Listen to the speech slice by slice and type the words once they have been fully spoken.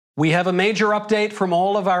We have a major update from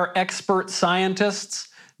all of our expert scientists.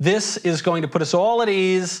 This is going to put us all at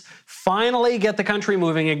ease, finally get the country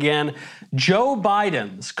moving again. Joe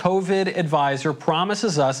Biden's COVID advisor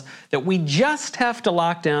promises us that we just have to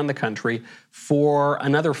lock down the country for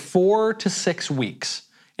another 4 to 6 weeks.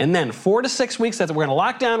 And then 4 to 6 weeks, that's we're going to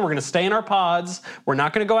lock down, we're going to stay in our pods, we're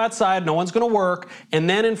not going to go outside, no one's going to work. And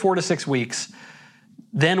then in 4 to 6 weeks,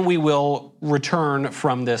 then we will return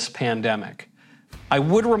from this pandemic. I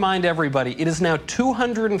would remind everybody, it is now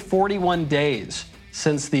 241 days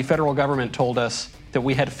since the federal government told us that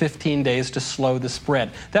we had 15 days to slow the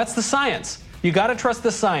spread. That's the science. You got to trust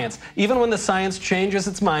the science, even when the science changes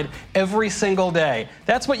its mind every single day.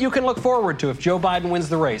 That's what you can look forward to if Joe Biden wins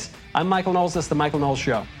the race. I'm Michael Knowles. This is The Michael Knowles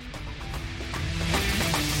Show.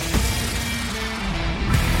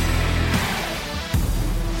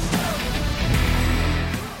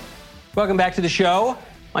 Welcome back to the show.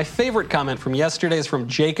 My favorite comment from yesterday is from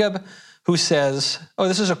Jacob, who says,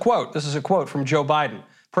 this is a quote. This is a quote from Joe Biden,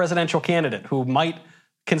 presidential candidate who might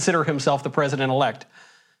consider himself the president-elect.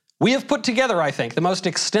 We have put together, I think, the most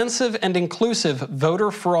extensive and inclusive voter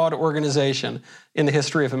fraud organization in the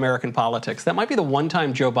history of American politics. That might be the one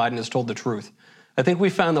time Joe Biden has told the truth. I think we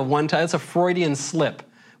found the one time, it's a Freudian slip,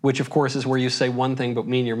 which of course is where you say one thing but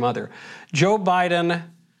mean your mother. Joe Biden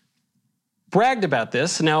bragged about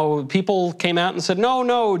this. Now, people came out and said,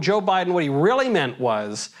 no, Joe Biden, what he really meant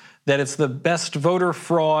was that it's the best voter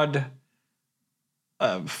fraud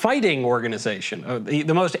fighting organization,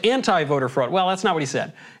 the most anti-voter fraud. Well, that's not what he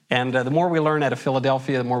said. And the more we learn out of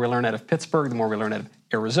Philadelphia, the more we learn out of Pittsburgh, the more we learn out of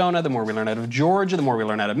Arizona, the more we learn out of Georgia, the more we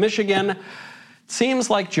learn out of Michigan. It seems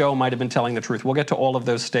like Joe might have been telling the truth. We'll get to all of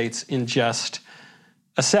those states in just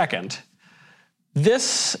a second.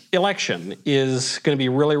 This election is going to be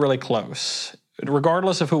really, really close,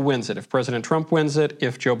 regardless of who wins it. If President Trump wins it,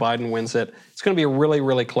 if Joe Biden wins it, it's going to be a really,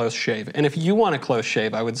 really close shave. And if you want a close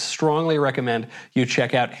shave, I would strongly recommend you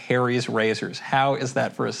check out Harry's Razors. How is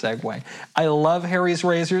that for a segue? I love Harry's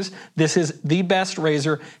Razors. This is the best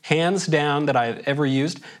razor, hands down, that I've ever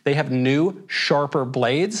used. They have new, sharper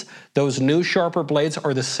blades. Those new, sharper blades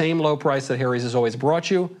are the same low price that Harry's has always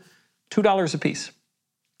brought you, $2 a piece.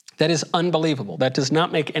 That is unbelievable. That does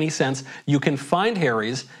not make any sense. You can find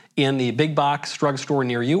Harry's in the big box drugstore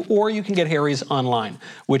near you, or you can get Harry's online,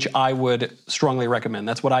 which I would strongly recommend.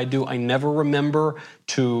 That's what I do. I never remember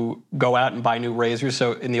to go out and buy new razors.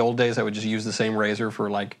 So in the old days, I would just use the same razor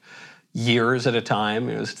for like years at a time.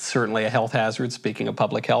 It was certainly a health hazard, speaking of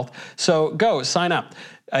public health. So go, sign up.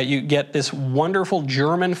 You get this wonderful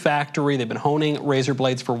German factory. They've been honing razor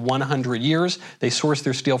blades for 100 years. They source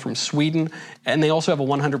their steel from Sweden, and they also have a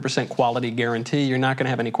 100% quality guarantee. You're not going to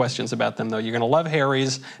have any questions about them, though. You're going to love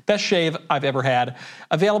Harry's. Best shave I've ever had.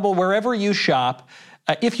 Available wherever you shop.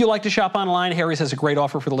 If you like to shop online, Harry's has a great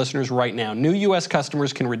offer for the listeners right now. New U.S.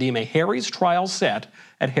 customers can redeem a Harry's trial set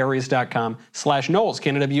at harrys.com/Knowles,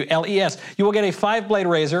 K-N-O-W-L-E-S. You will get a 5-blade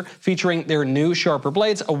razor featuring their new sharper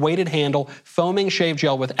blades, a weighted handle, foaming shave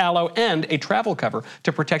gel with aloe, and a travel cover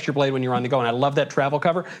to protect your blade when you're on the go. And I love that travel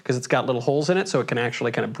cover because it's got little holes in it so it can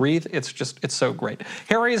actually kind of breathe. It's so great.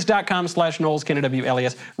 harrys.com/Knowles,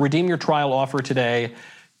 K-N-O-W-L-E-S. Redeem your trial offer today.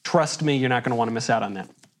 Trust me, you're not going to want to miss out on that.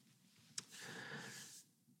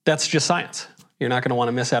 That's just science. You're not going to want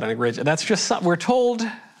to miss out on a great... That's just... We're told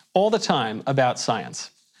all the time about science.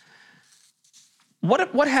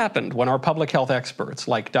 What happened when our public health experts,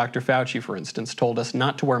 like Dr. Fauci, for instance, told us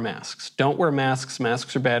not to wear masks? Don't wear masks.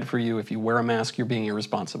 Masks are bad for you. If you wear a mask, you're being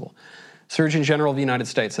irresponsible. Surgeon General of the United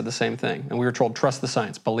States said the same thing. And we were told, trust the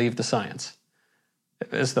science, believe the science.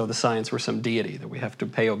 As though the science were some deity that we have to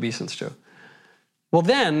pay obeisance to. Well,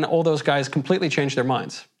 then all those guys completely changed their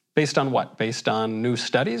minds. Based on what? Based on new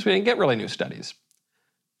studies? We didn't get really new studies.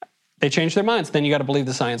 They changed their minds. Then you got to believe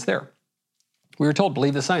the science there. We were told,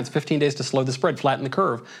 believe the science, 15 days to slow the spread, flatten the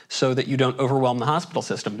curve so that you don't overwhelm the hospital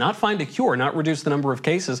system. Not find a cure, not reduce the number of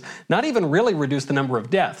cases, not even really reduce the number of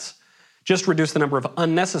deaths. Just reduce the number of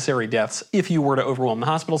unnecessary deaths if you were to overwhelm the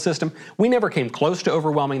hospital system. We never came close to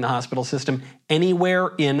overwhelming the hospital system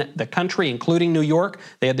anywhere in the country, including New York.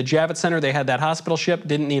 They had the Javits Center. They had that hospital ship.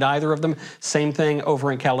 Didn't need either of them. Same thing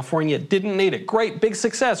over in California. Didn't need it. Great, big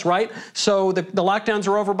success, right? So the lockdowns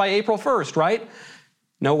are over by April 1st, right?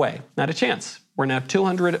 No way. Not a chance. We're now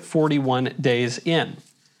 241 days in.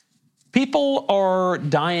 People are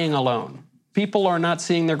dying alone. People are not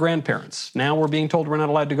seeing their grandparents. Now we're being told we're not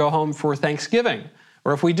allowed to go home for Thanksgiving.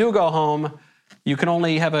 Or if we do go home, you can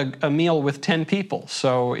only have a meal with 10 people.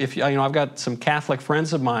 So if I've got some Catholic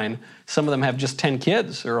friends of mine, some of them have just 10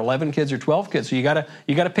 kids or 11 kids or 12 kids. So you gotta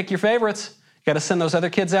pick your favorites. You gotta send those other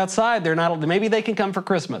kids outside. Maybe they can come for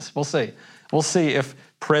Christmas. We'll see. We'll see if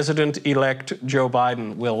President-elect Joe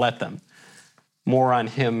Biden will let them. More on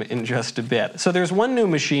him in just a bit. So there's one new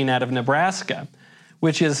machine out of Nebraska,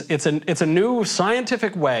 which is, it's a new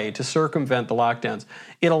scientific way to circumvent the lockdowns.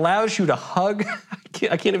 It allows you to hug,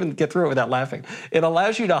 I can't even get through it without laughing. It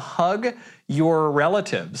allows you to hug your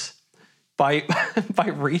relatives by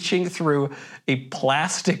reaching through a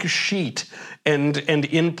plastic sheet and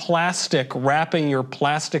in plastic, wrapping your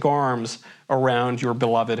plastic arms around your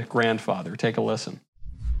beloved grandfather. Take a listen.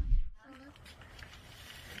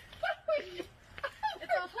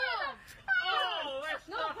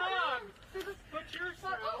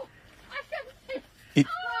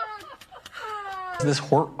 Is this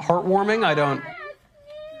heartwarming? I don't.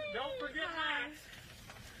 Don't forget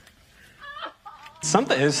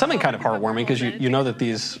that. It's something kind of heartwarming because you know that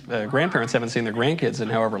these grandparents haven't seen their grandkids in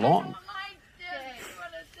however long.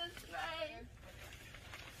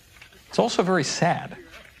 It's also very sad.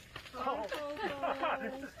 Oh,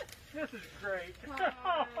 this is great.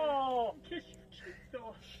 Oh,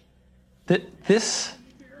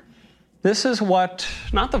 This is what,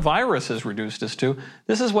 not the virus has reduced us to,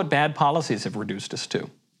 this is what bad policies have reduced us to.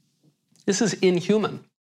 This is inhuman.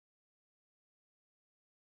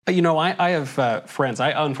 You know, I have friends,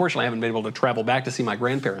 I unfortunately haven't been able to travel back to see my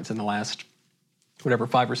grandparents in the last,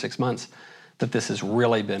 5 or 6 months that this has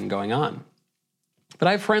really been going on. But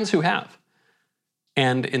I have friends who have.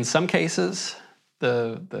 And in some cases,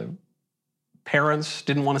 the parents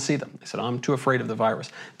didn't want to see them. They said, I'm too afraid of the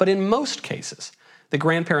virus. But in most cases, the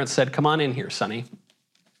grandparents said, come on in here, Sonny.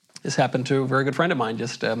 This happened to a very good friend of mine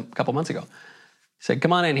just a couple months ago. He said,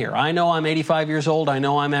 come on in here. I know I'm 85 years old. I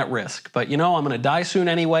know I'm at risk. But, I'm going to die soon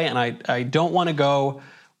anyway, and I don't want to go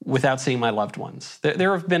without seeing my loved ones.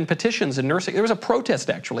 There have been petitions in nursing. There was a protest,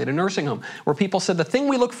 actually, at a nursing home where people said, the thing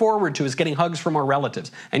we look forward to is getting hugs from our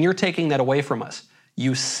relatives, and you're taking that away from us,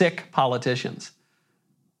 you sick politicians.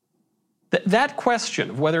 That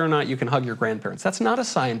question of whether or not you can hug your grandparents, that's not a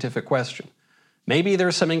scientific question. Maybe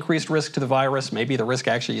there's some increased risk to the virus. Maybe the risk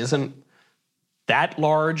actually isn't that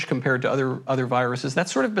large compared to other viruses.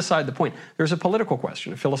 That's sort of beside the point. There's a political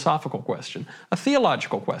question, a philosophical question, a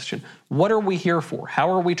theological question. What are we here for? How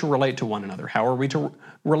are we to relate to one another? How are we to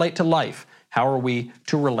relate to life? How are we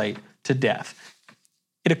to relate to death?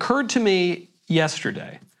 It occurred to me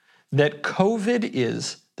yesterday that COVID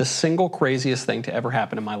is the single craziest thing to ever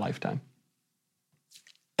happen in my lifetime.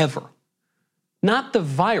 Ever. Not the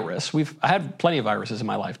virus. I had plenty of viruses in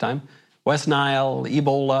my lifetime. West Nile,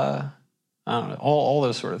 Ebola, I don't know, all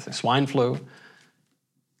those sort of things. Swine flu.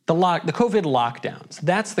 The COVID lockdowns.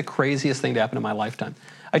 That's the craziest thing to happen in my lifetime.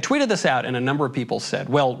 I tweeted this out and a number of people said,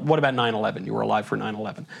 well, what about 9/11? You were alive for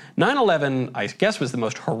 9/11. 9/11, I guess, was the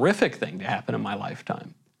most horrific thing to happen in my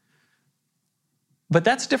lifetime. But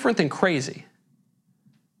that's different than crazy.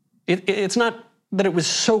 It's not that it was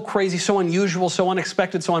so crazy, so unusual, so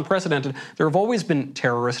unexpected, so unprecedented. There have always been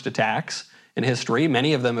terrorist attacks in history.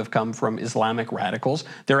 Many of them have come from Islamic radicals.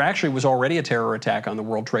 There actually was already a terror attack on the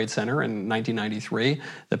World Trade Center in 1993.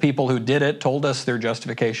 The people who did it told us their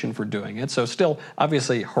justification for doing it. So still,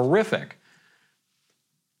 obviously, horrific.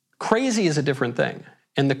 Crazy is a different thing.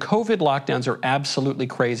 And the COVID lockdowns are absolutely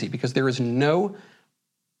crazy because there is no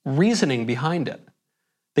reasoning behind it.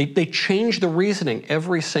 They change the reasoning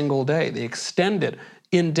every single day. They extend it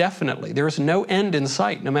indefinitely. There is no end in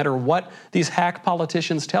sight, no matter what these hack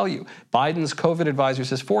politicians tell you. Biden's COVID advisor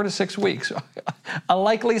says 4 to 6 weeks. A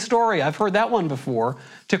likely story. I've heard that one before.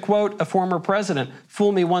 To quote a former president,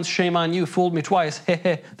 fool me once, shame on you. Fooled me twice.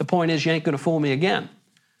 The point is you ain't going to fool me again.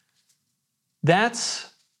 That's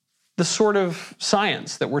the sort of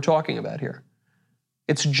science that we're talking about here.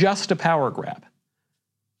 It's just a power grab.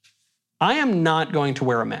 I am not going to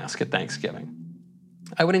wear a mask at Thanksgiving.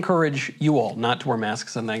 I would encourage you all not to wear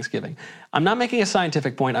masks on Thanksgiving. I'm not making a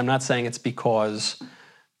scientific point. I'm not saying it's because,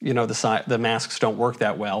 the masks don't work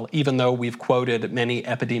that well, even though we've quoted many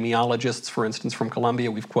epidemiologists, for instance, from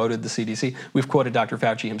Columbia. We've quoted the CDC. We've quoted Dr.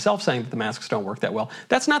 Fauci himself saying that the masks don't work that well.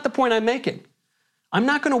 That's not the point I'm making. I'm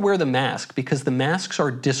not going to wear the mask because the masks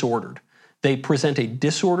are disordered. They present a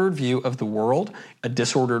disordered view of the world, a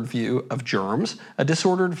disordered view of germs, a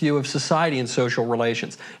disordered view of society and social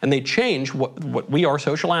relations. And they change what we are,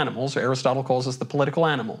 social animals. Aristotle calls us the political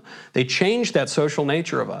animal. They change that social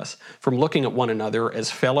nature of us from looking at one another as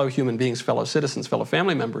fellow human beings, fellow citizens, fellow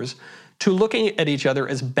family members, to looking at each other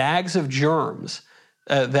as bags of germs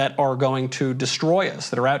that are going to destroy us,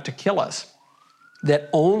 that are out to kill us, that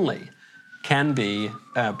only can be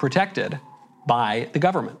protected by the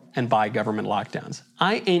government and by government lockdowns.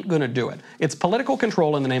 I ain't going to do it. It's political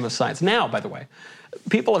control in the name of science. Now, by the way,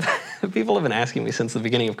 people have been asking me since the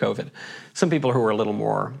beginning of COVID, some people who are a little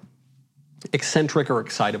more eccentric or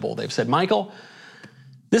excitable. They've said, Michael,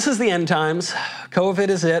 this is the end times. COVID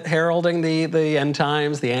is it, heralding the end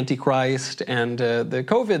times, the Antichrist, and the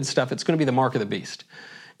COVID stuff, it's going to be the mark of the beast.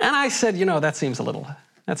 And I said, that seems a little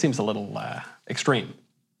extreme.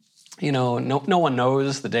 No one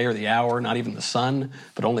knows the day or the hour, not even the Son,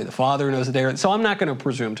 but only the Father knows the day. So I'm not going to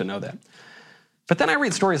presume to know that. But then I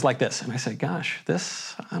read stories like this, and I say, gosh,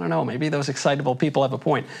 I don't know, maybe those excitable people have a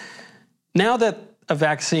point. Now that a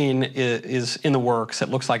vaccine is in the works, it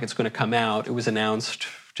looks like it's going to come out. It was announced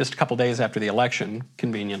just a couple days after the election,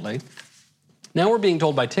 conveniently. Now we're being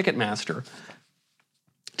told by Ticketmaster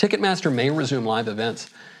may resume live events,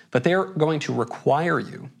 but they're going to require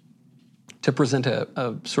you to present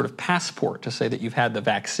a sort of passport to say that you've had the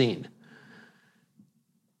vaccine.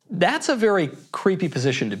 That's a very creepy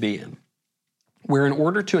position to be in, where in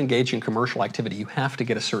order to engage in commercial activity, you have to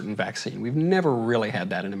get a certain vaccine. We've never really had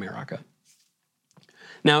that in America.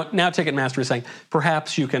 Now Ticketmaster is saying,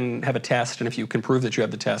 perhaps you can have a test, and if you can prove that you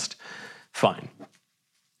have the test, fine.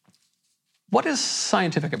 What is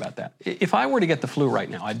scientific about that? If I were to get the flu right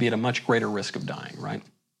now, I'd be at a much greater risk of dying, right?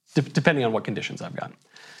 Depending on what conditions I've got.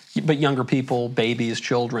 But younger people, babies,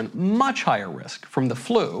 children, much higher risk from the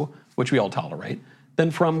flu, which we all tolerate,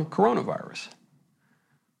 than from coronavirus.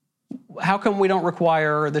 How come we don't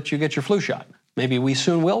require that you get your flu shot? Maybe we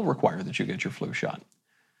soon will require that you get your flu shot.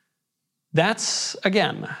 That's,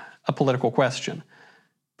 again, a political question.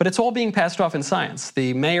 But it's all being passed off in science.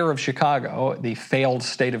 The mayor of Chicago, the failed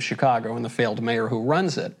state of Chicago, and the failed mayor who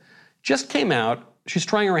runs it, just came out. She's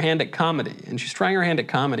trying her hand at comedy. And she's trying her hand at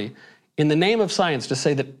comedy in the name of science to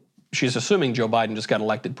say that she's assuming Joe Biden just got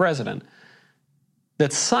elected president,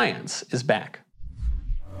 that science is back.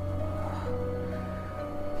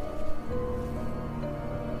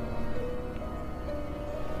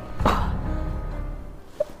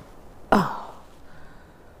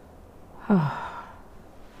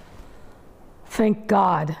 Thank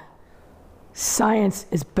God. Science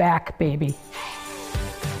is back, baby.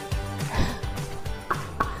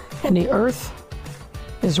 And the earth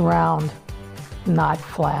is round, not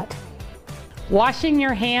flat. Washing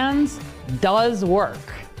your hands does work.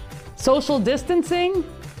 Social distancing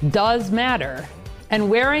does matter. And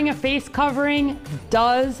wearing a face covering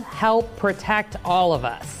does help protect all of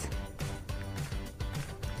us.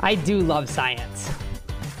 I do love science.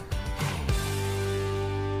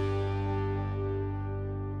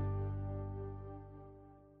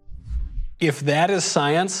 If that is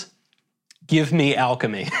science, give me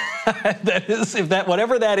alchemy.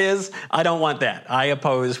 Whatever that is, I don't want that. I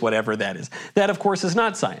oppose whatever that is. That, of course, is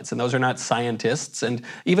not science, and those are not scientists, and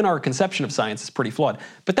even our conception of science is pretty flawed.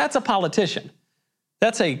 But that's a politician.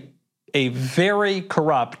 That's a very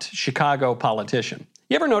corrupt Chicago politician.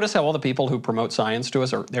 You ever notice how all the people who promote science to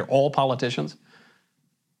us they're all politicians?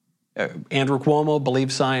 Andrew Cuomo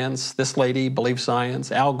believes science. This lady believes science.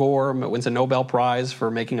 Al Gore wins a Nobel Prize for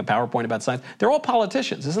making a PowerPoint about science. They're all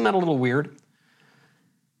politicians. Isn't that a little weird?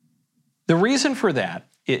 The reason for that,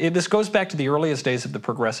 this goes back to the earliest days of the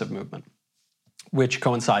progressive movement, which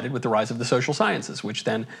coincided with the rise of the social sciences, which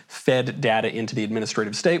then fed data into the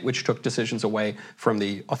administrative state, which took decisions away from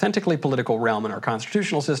the authentically political realm in our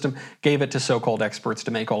constitutional system, gave it to so-called experts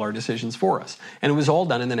to make all our decisions for us. And it was all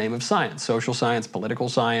done in the name of science: social science, political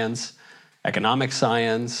science, economic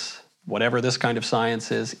science, whatever this kind of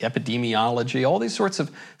science is, epidemiology, all these sorts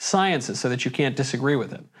of sciences so that you can't disagree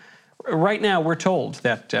with it. Right now, we're told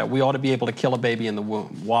that we ought to be able to kill a baby in the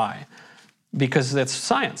womb. Why? Because that's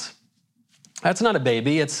science. That's not a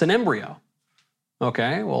baby, it's an embryo.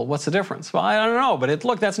 Okay, well, what's the difference? Well, I don't know, but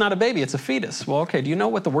look, that's not a baby, it's a fetus. Well, okay, do you know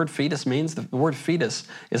what the word fetus means? The word fetus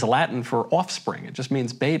is Latin for offspring. It just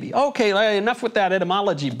means baby. Okay, enough with that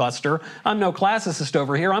etymology, Buster. I'm no classicist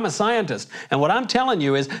over here, I'm a scientist. And what I'm telling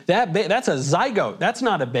you is that's a zygote, that's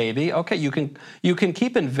not a baby. Okay, you can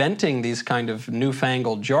keep inventing these kind of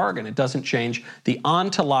newfangled jargon. It doesn't change the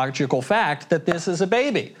ontological fact that this is a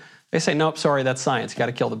baby. They say, nope, sorry, that's science. You got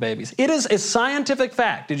to kill the babies. It is a scientific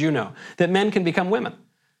fact, did you know, that men can become women.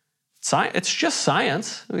 It's just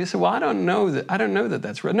science. You say, well, I don't know that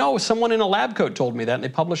that's real. No, someone in a lab coat told me that, and they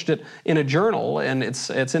published it in a journal, and it's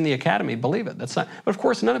in the academy. Believe it. That's science. But of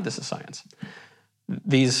course, none of this is science.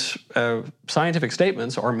 These scientific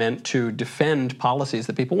statements are meant to defend policies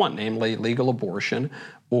that people want, namely legal abortion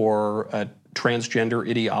or transgender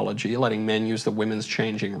ideology, letting men use the women's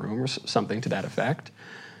changing room or something to that effect.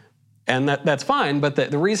 And that's fine, but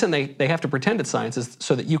the reason they have to pretend it's science is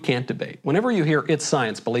so that you can't debate. Whenever you hear it's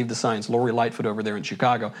science, believe the science, Lori Lightfoot over there in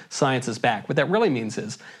Chicago, science is back. What that really means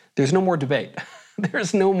is there's no more debate.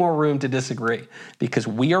 There's no more room to disagree because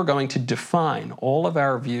we are going to define all of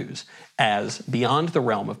our views as beyond the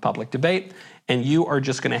realm of public debate, and you are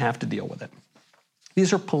just going to have to deal with it.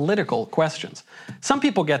 These are political questions. Some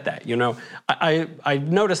people get that. You know, I've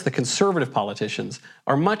noticed the conservative politicians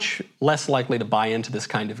are much less likely to buy into this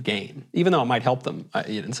kind of game, even though it might help them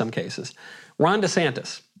in some cases. Ron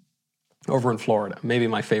DeSantis, over in Florida, maybe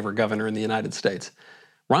my favorite governor in the United States.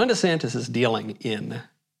 Ron DeSantis is dealing in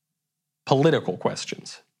political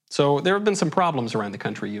questions. So there have been some problems around the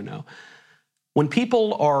country, you know. When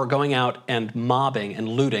people are going out and mobbing and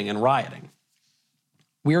looting and rioting,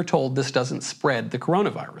 we are told this doesn't spread the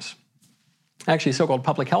coronavirus. Actually, so-called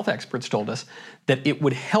public health experts told us that it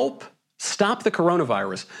would help stop the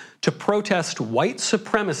coronavirus to protest white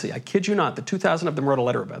supremacy. I kid you not, the 2,000 of them wrote a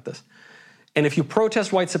letter about this. And if you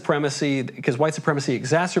protest white supremacy, because white supremacy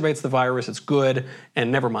exacerbates the virus, it's good,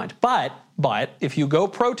 and never mind. But if you go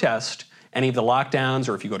protest any of the lockdowns,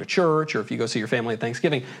 or if you go to church, or if you go see your family at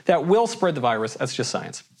Thanksgiving, that will spread the virus. That's just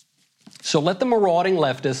science. So let the marauding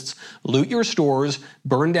leftists loot your stores,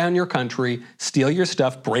 burn down your country, steal your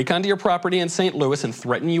stuff, break onto your property in St. Louis and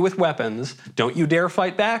threaten you with weapons. Don't you dare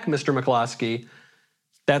fight back, Mr. McCloskey.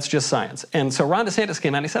 That's just science. And so Ron DeSantis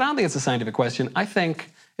came out and he said, I don't think it's a scientific question. I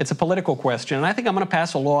think it's a political question. And I think I'm going to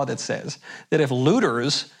pass a law that says that if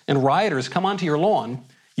looters and rioters come onto your lawn,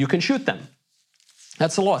 you can shoot them.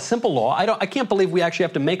 That's the law, simple law. I can't believe we actually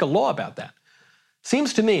have to make a law about that.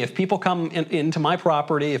 Seems to me if people come into my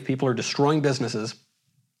property, if people are destroying businesses,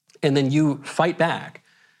 and then you fight back,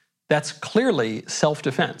 that's clearly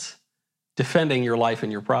self-defense, defending your life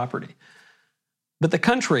and your property. But the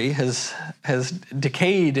country has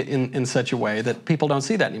decayed in such a way that people don't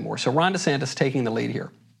see that anymore. So Ron DeSantis taking the lead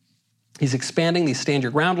here. He's expanding the stand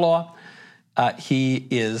your ground law. He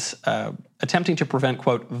is attempting to prevent,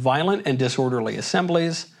 quote, violent and disorderly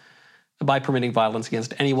assemblies by permitting violence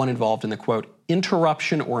against anyone involved in the, quote,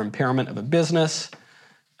 interruption or impairment of a business,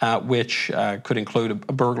 which could include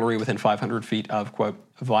a burglary within 500 feet of, quote,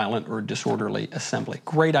 violent or disorderly assembly.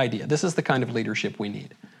 Great idea. This is the kind of leadership we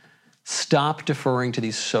need. Stop deferring to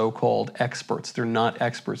these so-called experts. They're not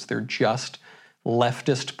experts. They're just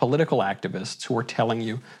leftist political activists who are telling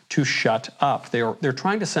you to shut up. They're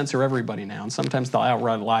trying to censor everybody now, and sometimes they'll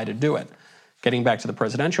outright lie to do it. Getting back to the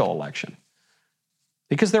presidential election.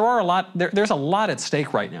 Because there's a lot at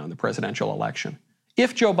stake right now in the presidential election.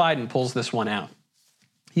 If Joe Biden pulls this one out,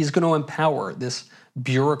 he's going to empower this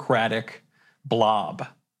bureaucratic blob,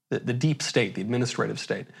 the deep state, the administrative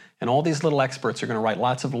state. And all these little experts are going to write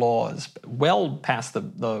lots of laws well past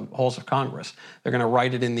the halls of Congress. They're going to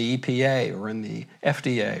write it in the EPA or in the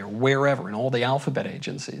FDA or wherever, in all the alphabet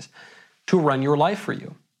agencies, to run your life for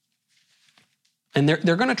you. And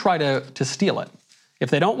they're going to try to steal it. If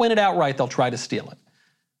they don't win it outright, they'll try to steal it.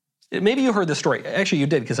 Maybe you heard this story. Actually, you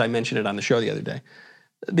did, because I mentioned it on the show the other day.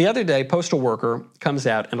 The other day, postal worker comes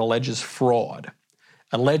out and alleges fraud.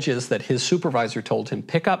 Alleges that his supervisor told him,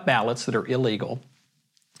 pick up ballots that are illegal,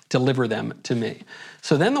 deliver them to me.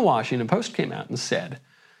 So then the Washington Post came out and said,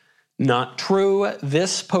 not true.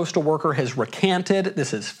 This postal worker has recanted.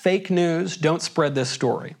 This is fake news. Don't spread this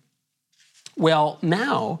story. Well,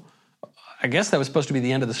 now, I guess that was supposed to be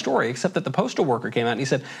the end of the story, except that the postal worker came out and he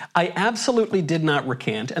said, I absolutely did not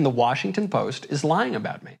recant, and the Washington Post is lying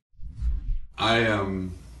about me. I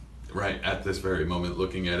am, right at this very moment,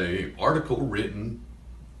 looking at an article written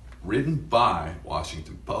by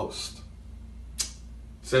Washington Post. It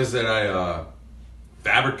says that I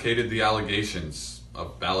fabricated the allegations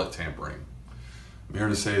of ballot tampering. I'm here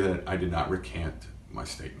to say that I did not recant my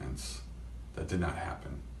statements. That did not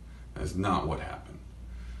happen. That is not what happened.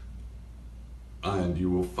 And you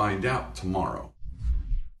will find out tomorrow.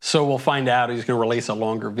 So we'll find out. He's going to release a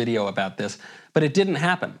longer video about this. But it didn't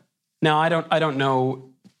happen. Now, I don't know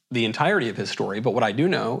the entirety of his story, but what I do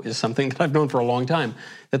know is something that I've known for a long time,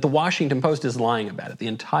 that the Washington Post is lying about it. The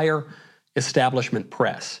entire establishment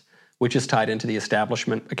press, which is tied into the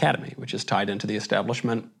establishment academy, which is tied into the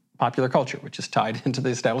establishment popular culture, which is tied into the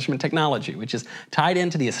establishment technology, which is tied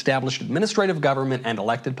into the established administrative government and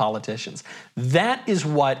elected politicians. That is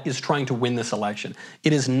what is trying to win this election.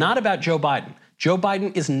 It is not about Joe Biden. Joe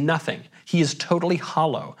Biden is nothing. He is totally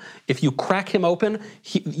hollow. If you crack him open,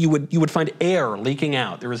 you would find air leaking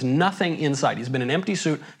out. There is nothing inside. He's been an empty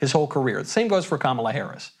suit his whole career. The same goes for Kamala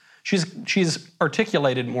Harris. She's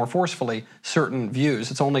articulated more forcefully certain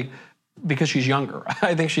views. It's only because she's younger.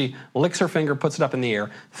 I think she licks her finger, puts it up in the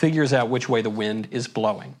air, figures out which way the wind is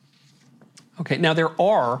blowing. Okay, now there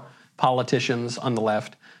are politicians on the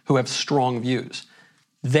left who have strong views.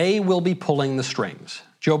 They will be pulling the strings.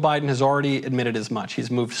 Joe Biden has already admitted as much. He's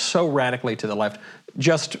moved so radically to the left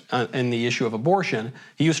just in the issue of abortion.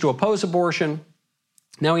 He used to oppose abortion.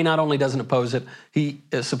 Now he not only doesn't oppose it, he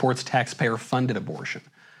supports taxpayer-funded abortion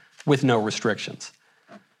with no restrictions.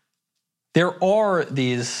 There are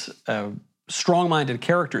these strong-minded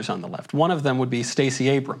characters on the left. One of them would be Stacey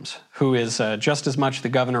Abrams, who is just as much the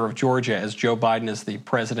governor of Georgia as Joe Biden is the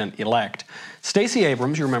president-elect. Stacey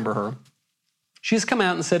Abrams, you remember her, she's come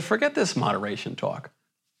out and said, forget this moderation talk.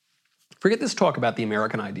 Forget this talk about the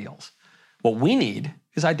American ideals. What we need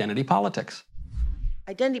is identity politics.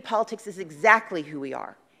 Identity politics is exactly who we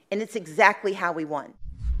are, and it's exactly how we won.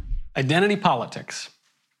 Identity politics.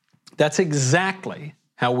 That's exactly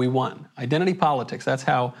how we won. Identity politics, that's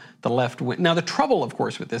how the left win. Now, the trouble, of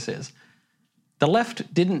course, with this is the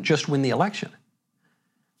left didn't just win the election.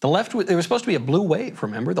 The left, there was supposed to be a blue wave,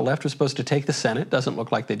 remember? The left was supposed to take the Senate. Doesn't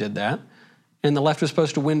look like they did that. And the left was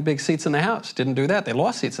supposed to win big seats in the House. Didn't do that. They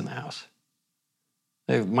lost seats in the House.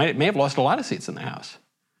 They may have lost a lot of seats in the House.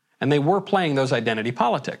 And they were playing those identity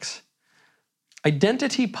politics.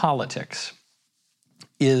 Identity politics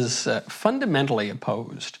is fundamentally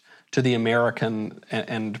opposed to the American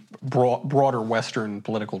and broader Western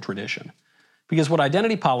political tradition. Because what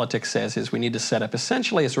identity politics says is we need to set up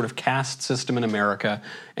essentially a sort of caste system in America,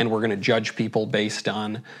 and we're going to judge people based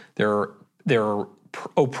on their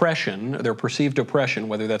oppression, their perceived oppression,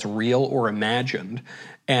 whether that's real or imagined,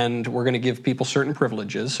 and we're going to give people certain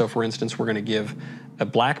privileges. So, for instance, we're going to give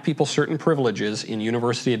black people certain privileges in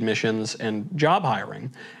university admissions and job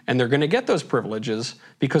hiring, and they're going to get those privileges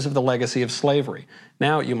because of the legacy of slavery.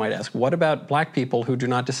 Now, you might ask, what about black people who do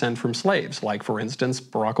not descend from slaves, like, for instance,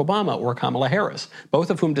 Barack Obama or Kamala Harris, both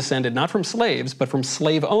of whom descended not from slaves, but from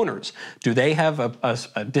slave owners? Do they have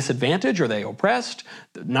a disadvantage? Are they oppressed?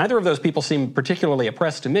 Neither of those people seem particularly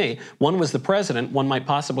oppressed to me. One was the president. One might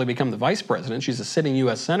possibly become the vice president. She's a sitting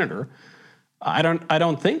U.S. senator. I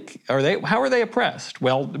don't think, how are they oppressed?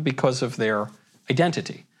 Well, because of their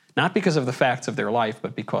identity. Not because of the facts of their life,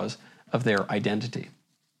 but because of their identity.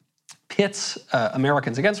 Pits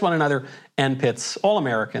Americans against one another and pits all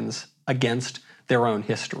Americans against their own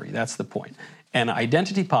history. That's the point. And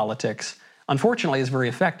identity politics, unfortunately, is very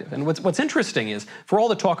effective. And what's interesting is, for all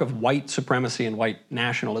the talk of white supremacy and white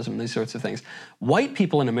nationalism, these sorts of things, white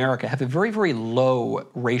people in America have a very, very low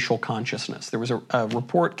racial consciousness. There was a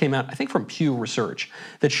report came out, I think from Pew Research,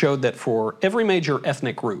 that showed that for every major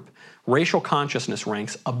ethnic group, racial consciousness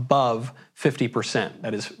ranks above 50%.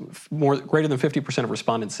 That is, greater than 50% of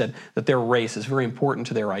respondents said that their race is very important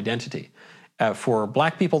to their identity. For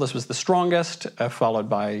black people, this was the strongest, followed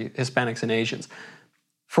by Hispanics and Asians.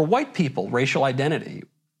 For white people, racial identity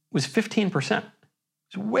was 15%.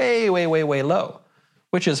 It's way, way, way, way low,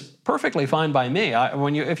 which is perfectly fine by me.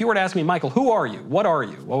 If you were to ask me, Michael, who are you? What are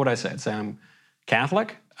you? What would I say? I'd say I'm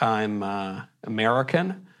Catholic, I'm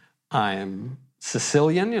American, I'm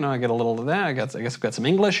Sicilian, I get a little of that. I guess I've got some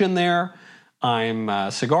English in there. I'm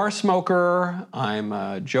a cigar smoker, I'm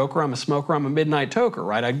a joker, I'm a smoker, I'm a midnight toker,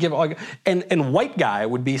 right? And white guy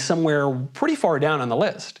would be somewhere pretty far down on the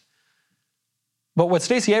list. But what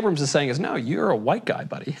Stacey Abrams is saying is, no, you're a white guy,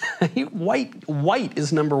 buddy. White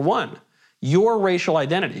is number one. Your racial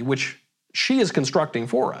identity, which she is constructing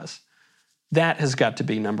for us, that has got to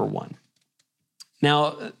be number one.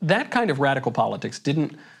 Now, that kind of radical politics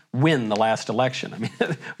didn't win the last election. I mean,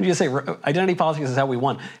 when you say identity politics is how we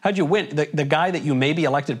won, how'd you win? The guy that you may be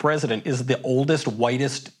elected president is the oldest,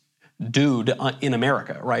 whitest dude in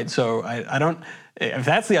America, right? So I don't, if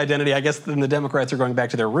that's the identity, I guess then the Democrats are going back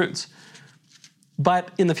to their roots. But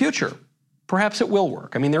in the future, perhaps it will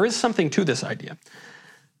work. I mean, there is something to this idea.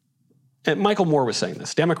 Michael Moore was saying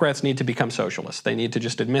this. Democrats need to become socialists. They need to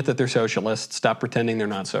just admit that they're socialists, stop pretending they're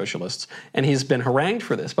not socialists. And he's been harangued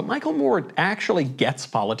for this. But Michael Moore actually gets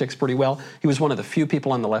politics pretty well. He was one of the few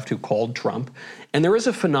people on the left who called Trump. And there is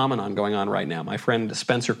a phenomenon going on right now. My friend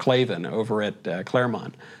Spencer Clavin over at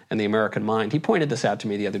Claremont and the American Mind, he pointed this out to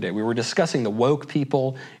me the other day. We were discussing the woke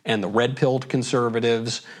people and the red-pilled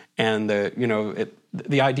conservatives and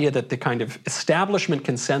the idea that the kind of establishment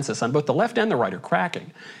consensus on both the left and the right are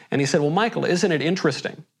cracking. And he said, well, Michael, isn't it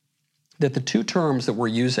interesting that the two terms that we're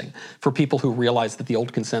using for people who realize that the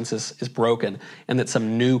old consensus is broken and that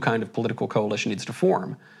some new kind of political coalition needs to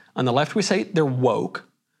form, on the left we say they're woke,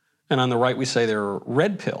 and on the right we say they're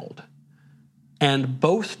red-pilled. And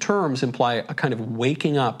both terms imply a kind of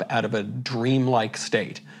waking up out of a dreamlike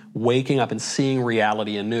state, waking up and seeing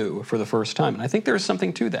reality anew for the first time. And I think there's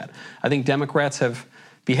something to that. I think Democrats have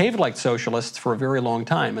behaved like socialists for a very long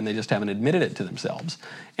time, and they just haven't admitted it to themselves.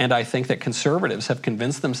 And I think that conservatives have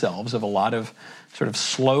convinced themselves of a lot of sort of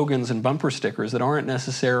slogans and bumper stickers that aren't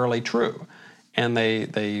necessarily true. and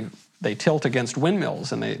they tilt against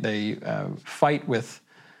windmills, and they fight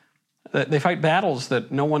battles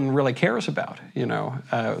that no one really cares about.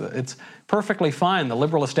 It's perfectly fine. The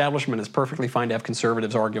liberal establishment is perfectly fine to have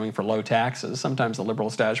conservatives arguing for low taxes. Sometimes the liberal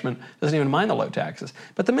establishment doesn't even mind the low taxes.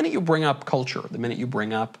 But the minute you bring up culture, the minute you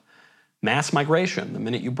bring up mass migration, the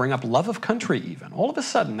minute you bring up love of country even, all of a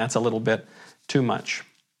sudden that's a little bit too much,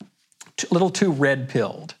 a little too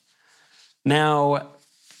red-pilled. Now,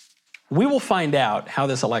 we will find out how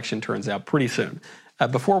this election turns out pretty soon.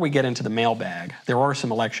 Before we get into the mailbag, there are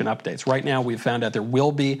some election updates. Right now, we've found out there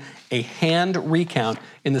will be a hand recount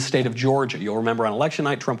in the state of Georgia. You'll remember on election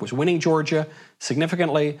night, Trump was winning Georgia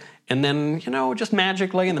significantly, and then, just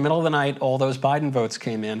magically in the middle of the night, all those Biden votes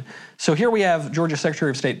came in. So here we have Georgia Secretary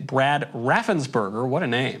of State Brad Raffensperger, what a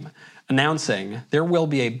name, announcing there will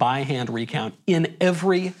be a by-hand recount in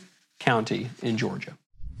every county in Georgia.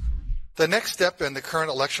 The next step in the current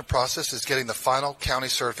election process is getting the final county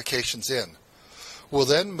certifications in. We'll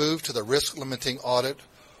then move to the risk limiting audit,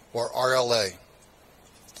 or RLA.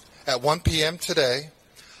 At 1 p.m. today,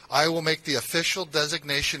 I will make the official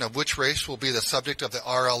designation of which race will be the subject of the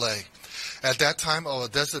RLA. At that time, I will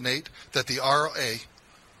designate that the RLA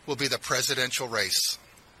will be the presidential race.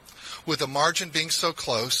 With the margin being so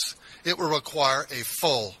close, it will require a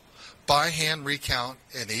full by-hand recount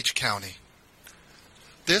in each county.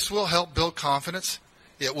 This will help build confidence.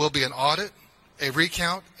 It will be an audit, a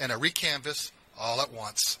recount, and a recanvass all at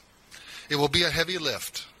once. It will be a heavy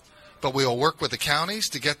lift, but we will work with the counties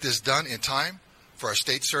to get this done in time for our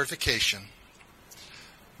state certification.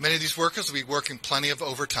 Many of these workers will be working plenty of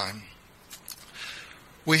overtime.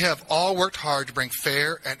 We have all worked hard to bring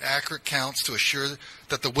fair and accurate counts to assure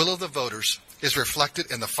that the will of the voters is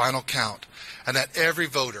reflected in the final count, and that every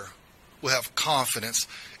voter will have confidence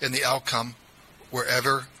in the outcome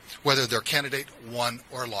whether their candidate won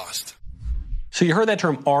or lost. So you heard that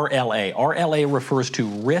term RLA. RLA refers to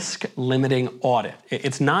risk limiting audit.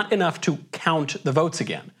 It's not enough to count the votes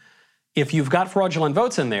again. If you've got fraudulent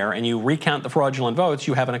votes in there and you recount the fraudulent votes,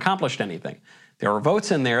 you haven't accomplished anything. There are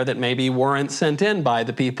votes in there that maybe weren't sent in by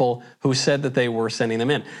the people who said that they were sending them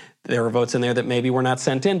in. There are votes in there that maybe were not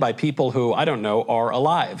sent in by people who, I don't know, are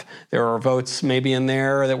alive. There are votes maybe in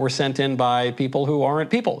there that were sent in by people who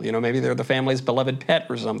aren't people. Maybe they're the family's beloved pet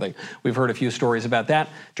or something. We've heard a few stories about that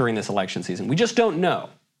during this election season. We just don't know.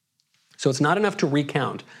 So it's not enough to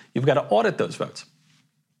recount. You've got to audit those votes.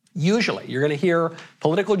 Usually, you're going to hear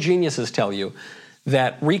political geniuses tell you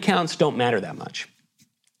that recounts don't matter that much.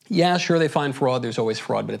 Yeah, sure, they find fraud. There's always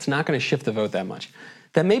fraud, but it's not going to shift the vote that much.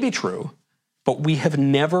 That may be true, but we have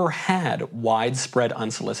never had widespread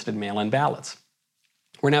unsolicited mail-in ballots.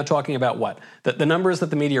 We're now talking about what? The numbers that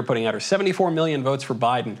the media are putting out are 74 million votes for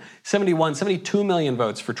Biden, 72 million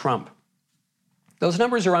votes for Trump. Those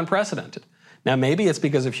numbers are unprecedented. Now, maybe it's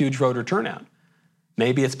because of huge voter turnout.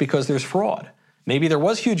 Maybe it's because there's fraud. Maybe there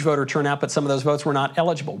was huge voter turnout, but some of those votes were not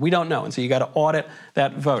eligible. We don't know, and so you got to audit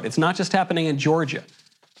that vote. It's not just happening in Georgia.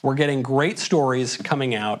 We're getting great stories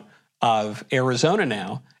coming out of Arizona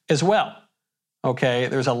now as well. Okay,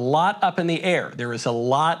 there's a lot up in the air. There is a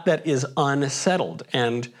lot that is unsettled.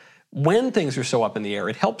 And when things are so up in the air,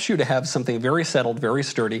 it helps you to have something very settled, very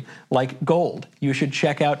sturdy, like gold. You should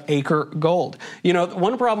check out Acre Gold.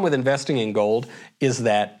 One problem with investing in gold is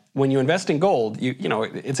that when you invest in gold,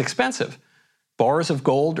 it's expensive. Bars of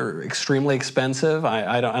gold are extremely expensive.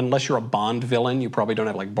 Unless you're a Bond villain, you probably don't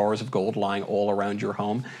have bars of gold lying all around your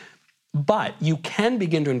home. But you can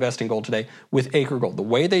begin to invest in gold today with Acre Gold. The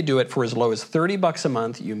way they do it, for as low as $30 a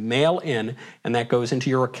month, you mail in, and that goes into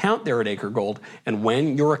your account there at Acre Gold. And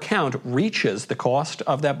when your account reaches the cost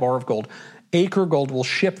of that bar of gold, Acre Gold will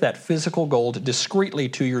ship that physical gold discreetly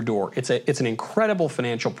to your door. It's an incredible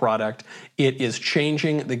financial product. It is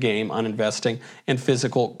changing the game on investing in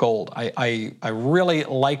physical gold. I really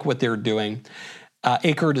like what they're doing.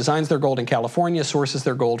 Acre designs their gold in California, sources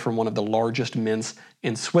their gold from one of the largest mints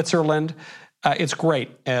in Switzerland. It's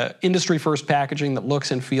great. Industry-first packaging that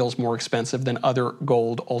looks and feels more expensive than other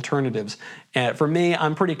gold alternatives. For me,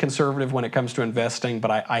 I'm pretty conservative when it comes to investing,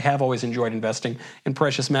 but I have always enjoyed investing in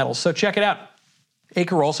precious metals. So check it out.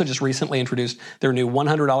 Acre also just recently introduced their new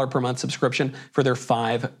 $100 per month subscription for their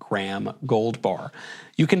 5-gram gold bar.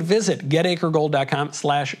 You can visit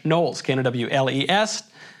getacregold.com/Knowles, Knowles.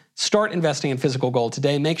 Start investing in physical gold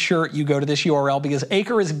today. Make sure you go to this URL because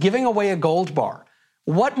Acre is giving away a gold bar.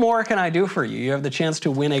 What more can I do for you? You have the chance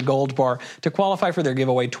to win a gold bar. To qualify for their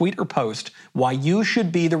giveaway, tweet or post why you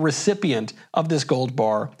should be the recipient of this gold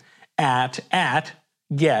bar at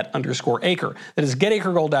get_Acre. That is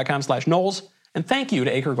getacregold.com/Knowles. And thank you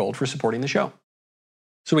to Acre Gold for supporting the show.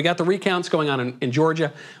 So we got the recounts going on in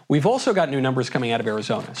Georgia. We've also got new numbers coming out of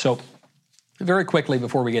Arizona. So very quickly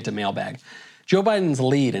before we get to mailbag, Joe Biden's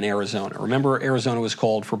lead in Arizona. Remember, Arizona was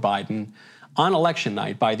called for Biden on election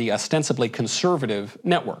night by the ostensibly conservative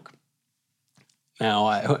network.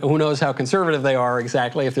 Now, who knows how conservative they are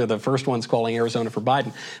exactly if they're the first ones calling Arizona for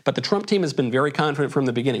Biden. But the Trump team has been very confident from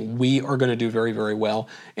the beginning. We are going to do very, very well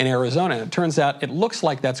in Arizona. It turns out it looks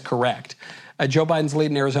like that's correct. Joe Biden's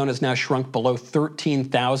lead in Arizona has now shrunk below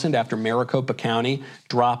 13,000 after Maricopa County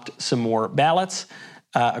dropped some more ballots.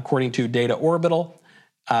 According to Data Orbital,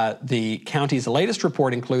 the county's latest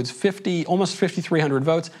report includes almost 5,300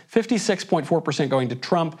 votes, 56.4% going to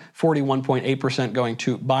Trump, 41.8% going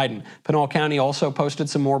to Biden. Pinal County also posted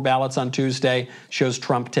some more ballots on Tuesday, shows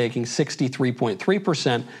Trump taking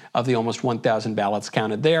 63.3% of the almost 1,000 ballots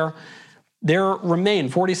counted there. There remain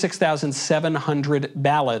 46,700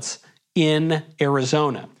 ballots in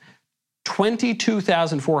Arizona.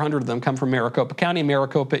 22,400 of them come from Maricopa County.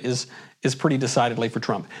 Maricopa is pretty decidedly for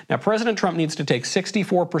Trump. Now, President Trump needs to take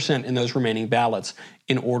 64% in those remaining ballots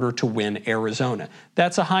in order to win Arizona.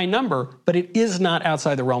 That's a high number, but it is not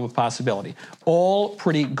outside the realm of possibility. All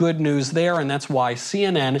pretty good news there, and that's why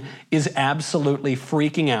CNN is absolutely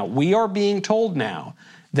freaking out. We are being told now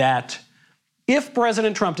that if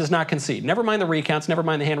President Trump does not concede, never mind the recounts, never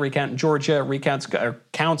mind the hand recount in Georgia,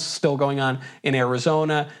 counts still going on in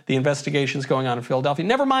Arizona, the investigations going on in Philadelphia,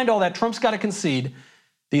 never mind all that, Trump's got to concede,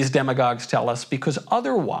 these demagogues tell us, because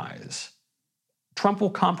otherwise Trump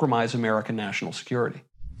will compromise American national security.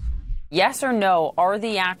 Yes or no, are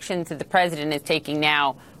the actions that the president is taking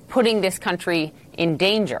now putting this country in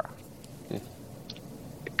danger?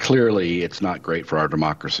 Clearly, it's not great for our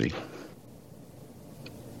democracy.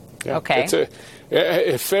 Yeah, okay. It's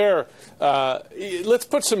a fair, let's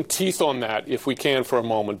put some teeth on that if we can for a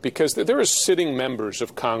moment, because there are sitting members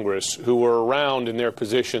of Congress who were around in their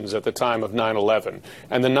positions at the time of 9/11.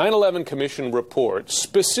 And the 9/11 Commission report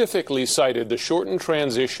specifically cited the shortened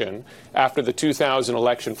transition after the 2000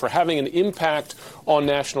 election for having an impact on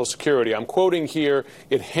national security. I'm quoting here,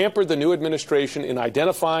 it hampered the new administration in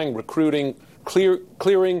identifying, recruiting,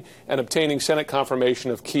 clearing, and obtaining Senate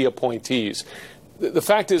confirmation of key appointees. The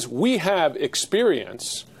fact is, we have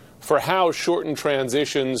experience for how shortened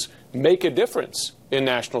transitions make a difference in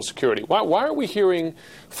national security. Why are we hearing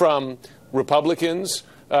from Republicans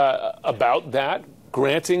about that,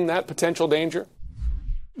 granting that potential danger?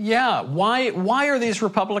 Yeah, why are these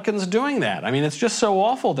Republicans doing that? I mean, it's just so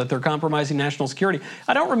awful that they're compromising national security.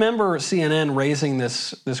 I don't remember CNN raising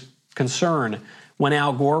this concern when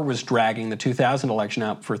Al Gore was dragging the 2000 election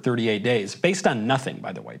out for 38 days, based on nothing,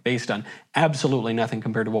 by the way, based on absolutely nothing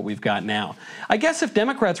compared to what we've got now. I guess if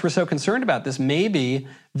Democrats were so concerned about this, maybe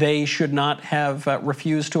they should not have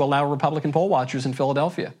refused to allow Republican poll watchers in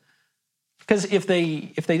Philadelphia. Because if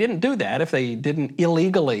they didn't do that, if they didn't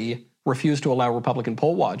illegally refuse to allow Republican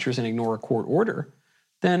poll watchers and ignore a court order,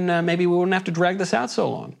 then maybe we wouldn't have to drag this out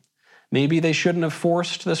so long. Maybe they shouldn't have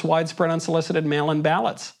forced this widespread unsolicited mail-in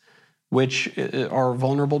ballots, which are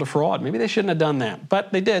vulnerable to fraud. Maybe they shouldn't have done that,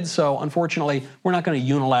 but they did. So unfortunately, we're not going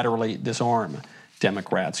to unilaterally disarm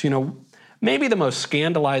Democrats. You know, maybe the most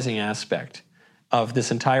scandalizing aspect of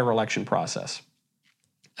this entire election process,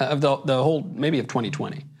 of the whole, maybe of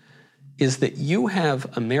 2020, is that you have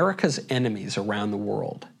America's enemies around the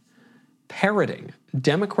world parroting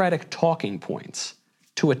Democratic talking points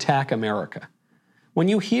to attack America. When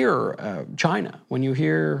you hear China, when you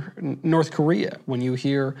hear North Korea, when you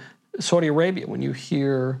hear Saudi Arabia, when you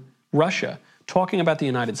hear Russia talking about the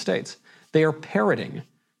United States, they are parroting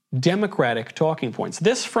Democratic talking points.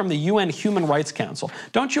 This from the UN Human Rights Council.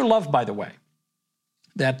 Don't you love, by the way,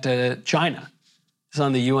 that China is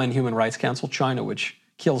on the UN Human Rights Council? China, which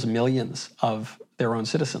kills millions of their own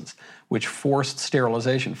citizens, which forced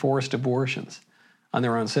sterilization, forced abortions on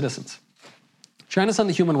their own citizens. China's on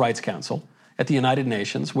the Human Rights Council at the United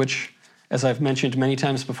Nations, which, as I've mentioned many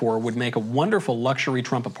times before, would make a wonderful luxury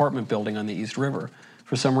Trump apartment building on the East River.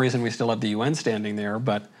 For some reason, we still have the UN standing there,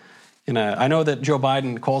 but I know that Joe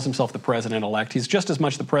Biden calls himself the president-elect. He's just as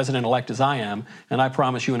much the president-elect as I am, and I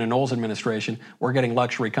promise you in a Knowles administration, we're getting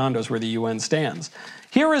luxury condos where the UN stands.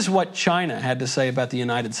 Here is what China had to say about the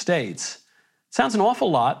United States. Sounds an awful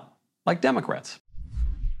lot like Democrats.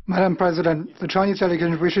 Madam President, the Chinese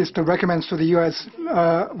delegation wishes to recommend to the U.S.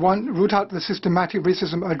 1. Root out the systematic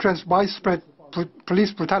racism, address widespread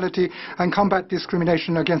police brutality, and combat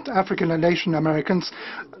discrimination against African and Asian Americans.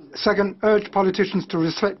 Second, urge politicians to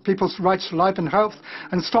respect people's rights to life and health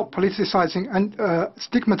and stop politicizing and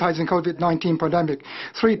stigmatizing COVID-19 pandemic.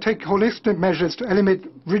 3, take holistic measures to eliminate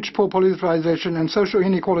rich-poor polarization and social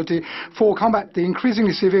inequality. 4, combat the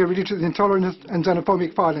increasingly severe religious intolerance and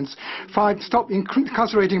xenophobic violence. 5, stop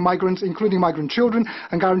incarcerating migrants, including migrant children,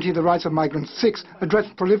 and guarantee the rights of migrants. 6, address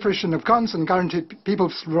proliferation of guns and guarantee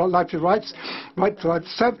people's life rights.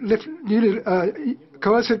 7,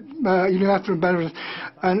 coercive unilateral measures,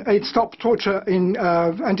 and 8, stop torture in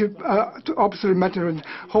opposite matter and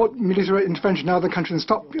halt military intervention in other countries and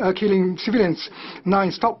stop killing civilians.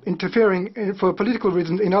 9, stop interfering for political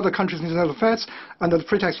reasons in other countries' internal affairs under the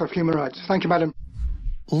pretext of human rights. Thank you, Madam.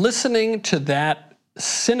 Listening to that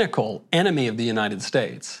cynical enemy of the United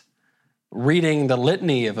States reading the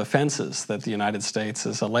litany of offenses that the United States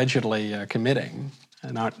is allegedly committing,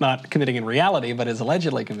 not committing in reality, but is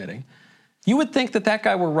allegedly committing, you would think that that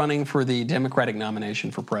guy were running for the Democratic nomination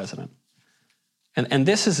for president. And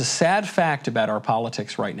this is a sad fact about our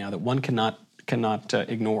politics right now that one cannot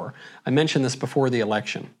ignore. I mentioned this before the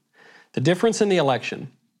election. The difference in the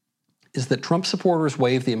election is that Trump supporters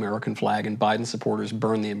wave the American flag and Biden supporters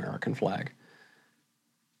burn the American flag.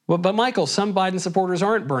 Well, but Michael, some Biden supporters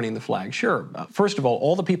aren't burning the flag. Sure. First of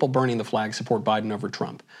all the people burning the flag support Biden over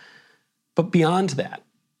Trump. But beyond that,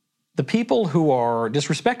 the people who are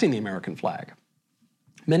disrespecting the American flag,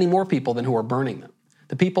 many more people than who are burning them.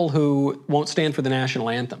 The people who won't stand for the national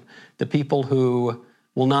anthem. The people who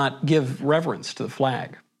will not give reverence to the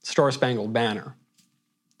flag, Star-Spangled Banner.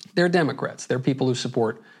 They're Democrats. They're people who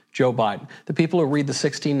support Joe Biden. The people who read the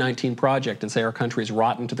 1619 Project and say our country is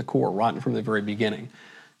rotten to the core, rotten from the very beginning.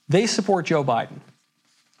 They support Joe Biden.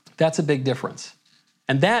 That's a big difference.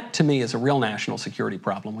 And that, to me, is a real national security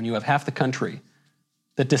problem when you have half the country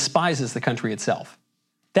that despises the country itself.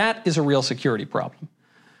 That is a real security problem.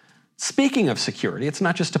 Speaking of security, it's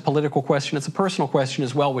not just a political question, it's a personal question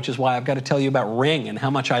as well, which is why I've got to tell you about Ring and how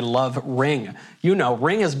much I love Ring. You know,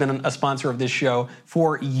 Ring has been a sponsor of this show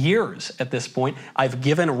for years at this point. I've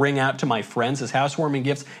given Ring out to my friends as housewarming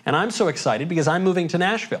gifts, and I'm so excited because I'm moving to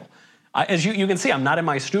Nashville. As you can see, I'm not in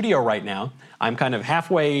my studio right now. I'm kind of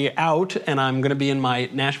halfway out, and I'm going to be in my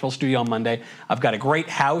Nashville studio on Monday. I've got a great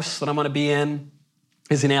house that I'm going to be in.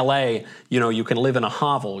 Is in LA, you know, you can live in a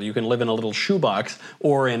hovel, you can live in a little shoebox,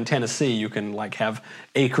 or in Tennessee, you can like have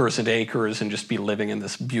acres and acres and just be living in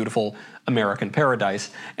this beautiful American paradise.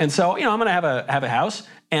 And so, you know, I'm going to have a house,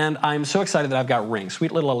 and I'm so excited that I've got Ring.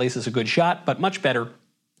 Sweet Little Elise is a good shot, but much better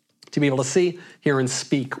to be able to see, hear, and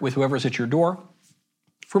speak with whoever's at your door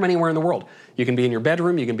from anywhere in the world. You can be in your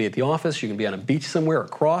bedroom, you can be at the office, you can be on a beach somewhere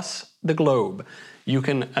across the globe. You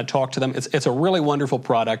can talk to them. It's a really wonderful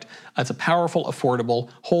product. It's a powerful,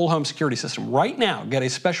 affordable, whole home security system. Right now, get a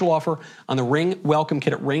special offer on the Ring Welcome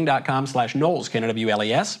Kit at ring.com/Knowles,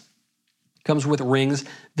 Knowles. Comes with Ring's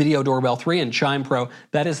Video Doorbell 3 and Chime Pro.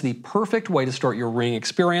 That is the perfect way to start your Ring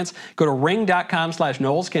experience. Go to ring.com/Knowles,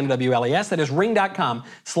 Knowles. That is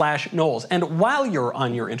ring.com/Knowles. And while you're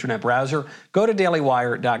on your internet browser, go to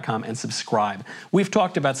dailywire.com and subscribe. We've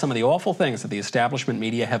talked about some of the awful things that the establishment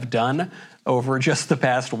media have done over just the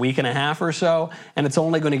past week and a half or so, and it's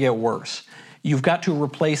only going to get worse. You've got to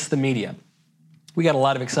replace the media. We got a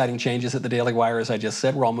lot of exciting changes at the Daily Wire, as I just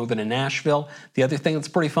said. We're all moving to Nashville. The other thing that's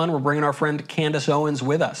pretty fun, we're bringing our friend Candace Owens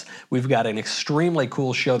with us. We've got an extremely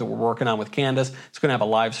cool show that we're working on with Candace. It's going to have a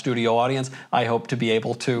live studio audience. I hope to be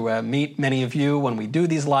able to meet many of you when we do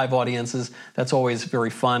these live audiences. That's always very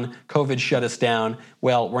fun. COVID shut us down.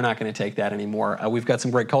 Well, we're not going to take that anymore. We've got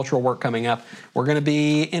some great cultural work coming up. We're going to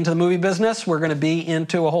be into the movie business. We're going to be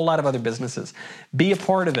into a whole lot of other businesses. Be a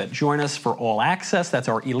part of it. Join us for All Access. That's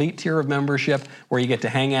our elite tier of membership where you get to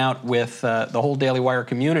hang out with the whole Daily Wire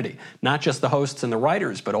community, not just the hosts and the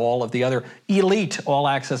writers, but all of the other elite All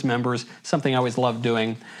Access members, something I always love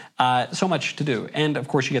doing. So much to do. And, of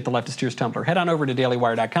course, you get the Leftist Tears Tumbler. Head on over to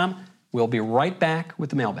dailywire.com. We'll be right back with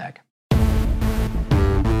the mailbag.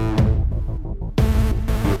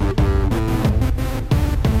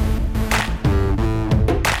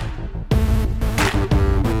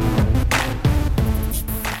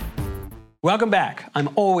 Welcome back. I'm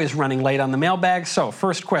always running late on the mailbag, so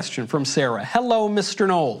first question from Sarah. Hello, Mr.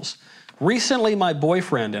 Knowles. Recently, my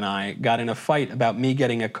boyfriend and I got in a fight about me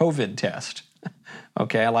getting a COVID test.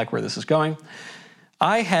 Okay, I like where this is going.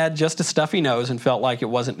 I had just a stuffy nose and felt like it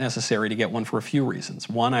wasn't necessary to get one for a few reasons.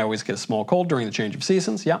 One, I always get a small cold during the change of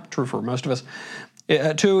seasons. Yeah, true for most of us.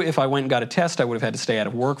 Two, if I went and got a test, I would have had to stay out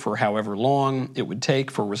of work for however long it would take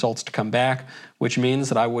for results to come back, which means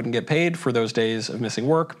that I wouldn't get paid for those days of missing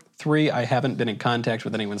work. Three, I haven't been in contact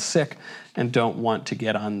with anyone sick and don't want to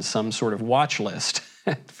get on some sort of watch list.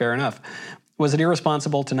 Fair enough. Was it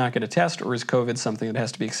irresponsible to not get a test, or is COVID something that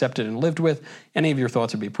has to be accepted and lived with? Any of your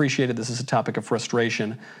thoughts would be appreciated. This is a topic of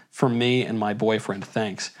frustration for me and my boyfriend.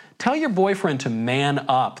 Thanks. Tell your boyfriend to man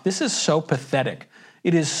up. This is so pathetic.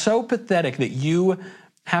 It is so pathetic that you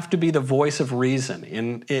have to be the voice of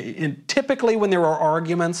reason. Typically when there are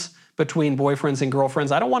arguments between boyfriends and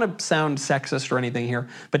girlfriends, I don't want to sound sexist or anything here,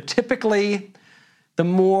 but typically the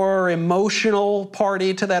more emotional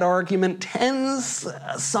party to that argument tends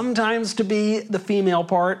sometimes to be the female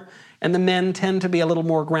part, and the men tend to be a little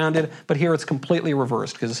more grounded. But here it's completely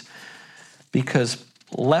reversed because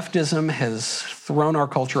leftism has thrown our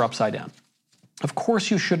culture upside down. Of course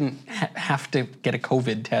you shouldn't have to get a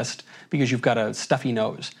COVID test because you've got a stuffy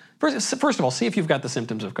nose. First of all, see if you've got the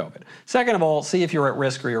symptoms of COVID. Second of all, see if you're at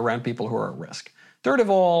risk or you're around people who are at risk. Third of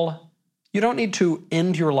all, you don't need to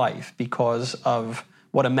end your life because of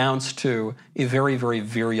what amounts to a very, very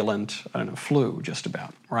virulent, flu just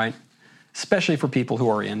about, right? Especially for people who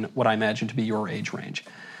are in what I imagine to be your age range.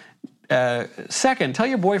 Second, tell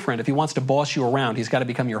your boyfriend if he wants to boss you around, he's got to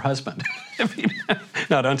become your husband.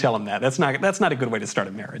 No, don't tell him that. That's not a good way to start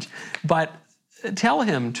a marriage. But tell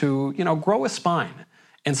him to, grow a spine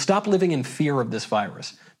and stop living in fear of this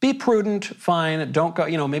virus. Be prudent, fine. Don't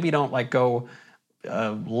go, maybe don't go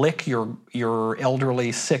lick your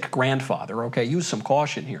elderly, sick grandfather. Okay, use some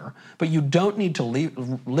caution here. But you don't need to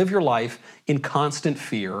live your life in constant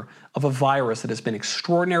fear of a virus that has been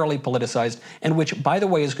extraordinarily politicized and which, by the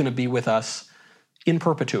way, is going to be with us in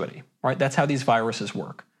perpetuity. Right? That's how these viruses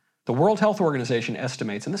work. The World Health Organization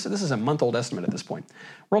estimates, and this is a month-old estimate at this point,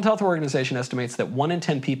 World Health Organization estimates that 1 in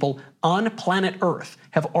 10 people on planet Earth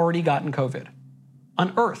have already gotten COVID.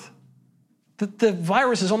 On Earth. The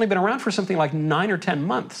virus has only been around for something like 9 or 10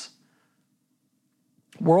 months.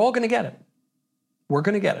 We're all going to get it. We're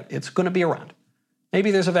going to get it. It's going to be around.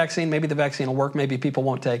 Maybe there's a vaccine. Maybe the vaccine will work. Maybe people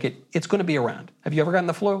won't take it. It's going to be around. Have you ever gotten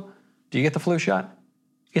the flu? Do you get the flu shot?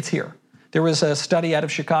 It's here. There was a study out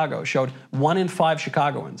of Chicago showed 1 in 5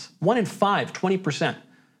 Chicagoans, 1 in 5, 20%,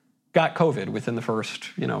 got COVID within the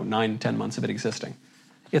first, 9, 10 months of it existing.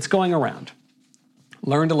 It's going around.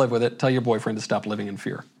 Learn to live with it. Tell your boyfriend to stop living in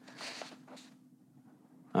fear.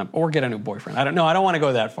 Or get a new boyfriend. I don't know. I don't want to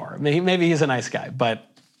go that far. Maybe he's a nice guy, but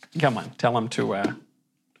come on, tell him to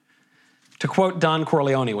quote Don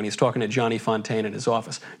Corleone when he's talking to Johnny Fontaine in his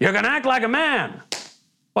office, "You can act like a man."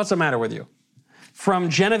 What's the matter with you? From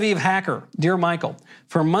Genevieve Hacker, Dear Michael,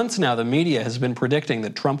 for months now the media has been predicting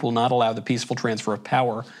that Trump will not allow the peaceful transfer of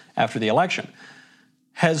power after the election.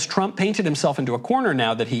 Has Trump painted himself into a corner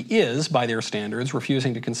now that he is, by their standards,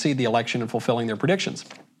 refusing to concede the election and fulfilling their predictions?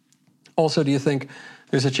 Also, do you think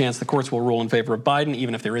there's a chance the courts will rule in favor of Biden,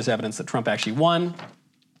 even if there is evidence that Trump actually won,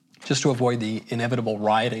 just to avoid the inevitable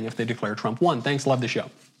rioting if they declare Trump won? Thanks, love the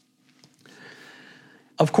show.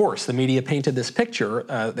 Of course, the media painted this picture.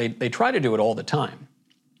 They try to do it all the time.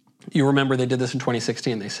 You remember they did this in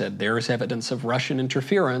 2016. They said, there's evidence of Russian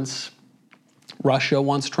interference. Russia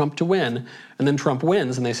wants Trump to win, and then Trump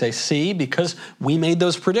wins, and they say, see, because we made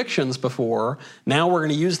those predictions before, now we're going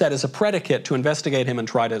to use that as a predicate to investigate him and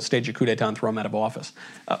try to stage a coup d'etat and throw him out of office.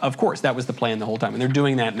 Of course, that was the plan the whole time, and they're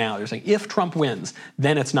doing that now. They're saying, if Trump wins,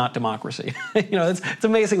 then it's not democracy. It's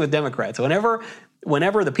amazing with Democrats. Whenever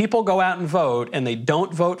the people go out and vote and they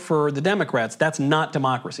don't vote for the Democrats, that's not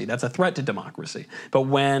democracy. That's a threat to democracy. But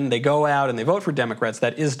when they go out and they vote for Democrats,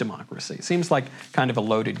 that is democracy. It seems like kind of a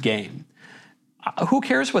loaded game. Who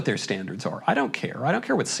cares what their standards are? I don't care. I don't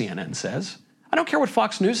care what CNN says. I don't care what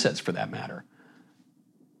Fox News says, for that matter.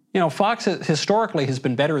 Fox historically has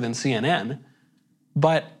been better than CNN,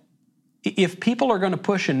 but if people are going to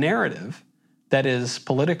push a narrative that is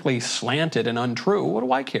politically slanted and untrue, what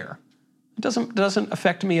do I care? It doesn't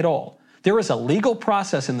affect me at all. There is a legal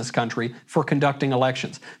process in this country for conducting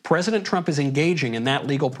elections. President Trump is engaging in that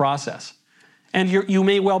legal process. And you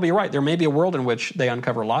may well be right. There may be a world in which they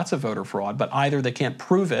uncover lots of voter fraud, but either they can't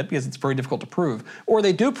prove it because it's very difficult to prove, or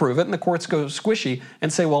they do prove it and the courts go squishy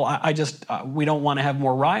and say, well, we don't want to have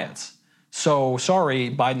more riots. So sorry,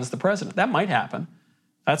 Biden's the president. That might happen.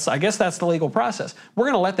 I guess that's the legal process. We're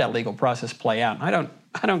going to let that legal process play out. And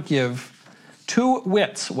I don't give 2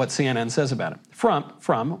 wits what CNN says about it.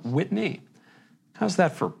 From Whitney. How's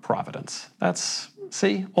that for Providence?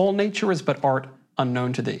 See, all nature is but art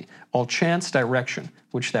unknown to thee, all chance direction,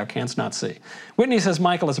 which thou canst not see. Whitney says,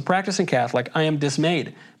 Michael, as a practicing Catholic, I am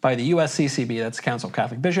dismayed by the USCCB, that's Council of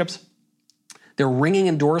Catholic Bishops, their ringing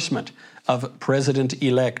endorsement of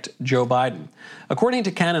President-elect Joe Biden. According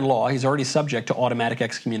to canon law, he's already subject to automatic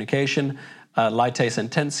excommunication, latae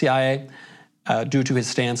sententiae, due to his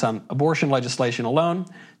stance on abortion legislation alone,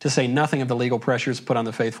 to say nothing of the legal pressures put on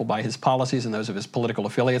the faithful by his policies and those of his political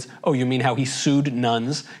affiliates. Oh, you mean how he sued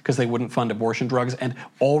nuns because they wouldn't fund abortion drugs and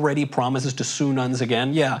already promises to sue nuns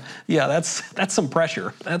again? Yeah, that's some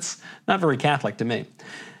pressure. That's not very Catholic to me,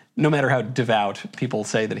 no matter how devout people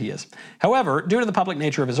say that he is. However, due to the public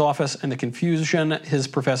nature of his office and the confusion his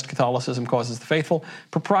professed Catholicism causes the faithful,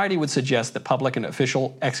 propriety would suggest that public and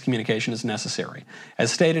official excommunication is necessary.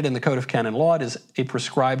 As stated in the Code of Canon Law, it is a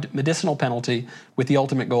prescribed medicinal penalty with the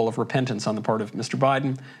ultimate goal of repentance on the part of Mr.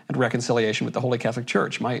 Biden and reconciliation with the Holy Catholic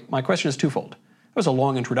Church. My question is twofold. That was a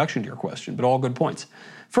long introduction to your question, but all good points.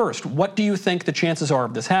 First, what do you think the chances are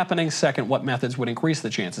of this happening? Second, what methods would increase the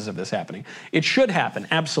chances of this happening? It should happen,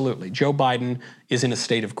 absolutely. Joe Biden is in a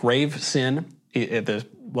state of grave sin,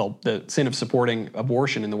 the sin of supporting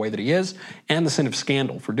abortion in the way that he is, and the sin of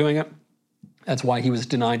scandal for doing it. That's why he was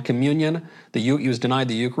denied communion. He was denied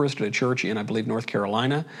the Eucharist at a church in, I believe, North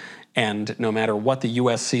Carolina. And no matter what the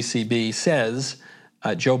USCCB says,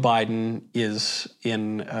 Joe Biden is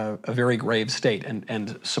in a very grave state,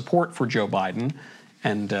 and support for Joe Biden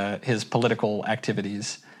and his political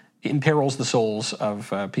activities imperils the souls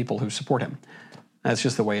of people who support him. That's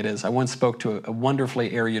just the way it is. I once spoke to a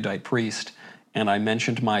wonderfully erudite priest, and I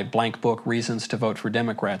mentioned my blank book, Reasons to Vote for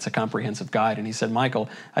Democrats, a comprehensive guide, and he said, Michael,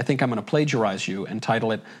 I think I'm going to plagiarize you and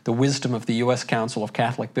title it The Wisdom of the U.S. Council of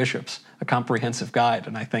Catholic Bishops, a comprehensive guide,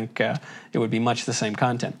 and I think it would be much the same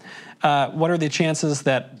content. What are the chances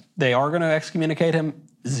that they are going to excommunicate him?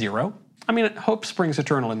 Zero. I mean, hope springs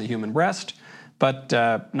eternal in the human breast, but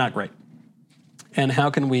not great. And how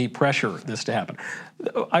can we pressure this to happen?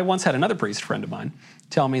 I once had another priest friend of mine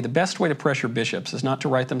tell me the best way to pressure bishops is not to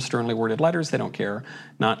write them sternly worded letters. They don't care.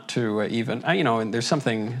 Not to even, and there's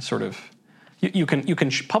something sort of, you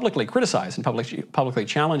can publicly criticize and publicly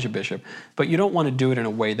challenge a bishop, but you don't want to do it in a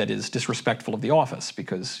way that is disrespectful of the office,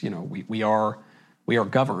 because, we are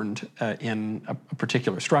governed in a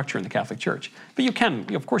particular structure in the Catholic Church. But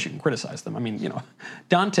of course you can criticize them. I mean,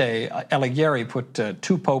 Dante Alighieri put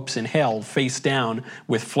 2 popes in hell face down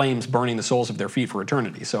with flames burning the soles of their feet for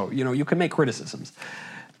eternity. So, you can make criticisms.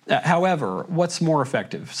 However, what's more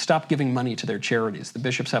effective? Stop giving money to their charities. The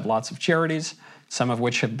bishops have lots of charities, some of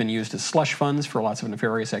which have been used as slush funds for lots of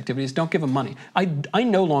nefarious activities. Don't give them money. I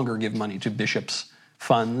no longer give money to bishops'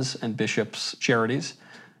 funds and bishops' charities.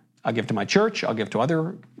 I'll give to my church, I'll give to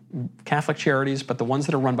other Catholic charities, but the ones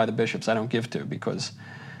that are run by the bishops I don't give to, because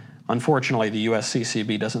unfortunately the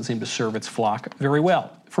USCCB doesn't seem to serve its flock very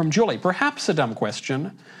well. From Julie, perhaps a dumb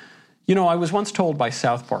question. I was once told by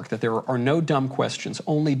South Park that there are no dumb questions,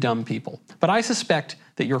 only dumb people. But I suspect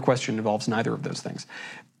that your question involves neither of those things.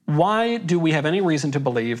 Why do we have any reason to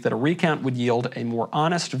believe that a recount would yield a more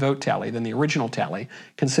honest vote tally than the original tally,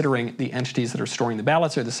 considering the entities that are storing the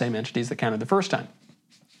ballots are the same entities that counted the first time?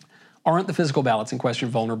 Aren't the physical ballots in question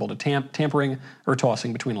vulnerable to tampering or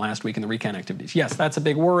tossing between last week and the recount activities? Yes, that's a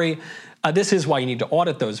big worry. This is why you need to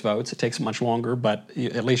audit those votes. It takes much longer, but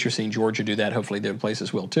at least you're seeing Georgia do that. Hopefully the other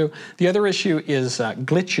places will too. The other issue is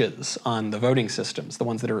glitches on the voting systems, the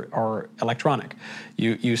ones that are electronic.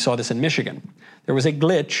 You saw this in Michigan. There was a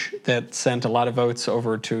glitch that sent a lot of votes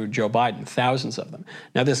over to Joe Biden, thousands of them.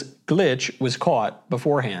 Now, this glitch was caught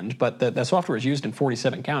beforehand, but the software is used in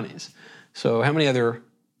 47 counties. So how many other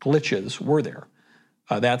glitches were there?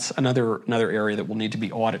 That's another area that will need to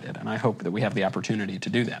be audited, and I hope that we have the opportunity to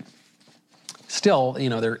do that. Still,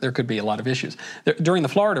 there could be a lot of issues. During the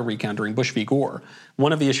Florida recount, during Bush v. Gore,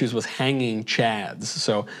 one of the issues was hanging chads.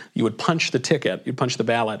 So you would punch the ticket, you'd punch the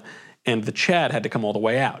ballot, and the chad had to come all the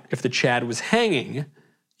way out. If the chad was hanging,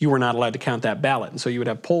 you were not allowed to count that ballot. And so you would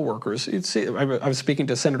have poll workers. You'd see, I was speaking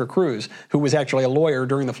to Senator Cruz, who was actually a lawyer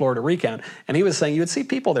during the Florida recount, and he was saying you would see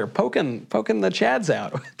people there poking the chads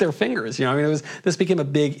out with their fingers. This became a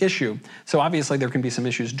big issue. So obviously there can be some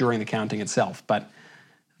issues during the counting itself, but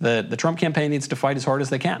the Trump campaign needs to fight as hard as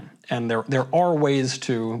they can. And there are ways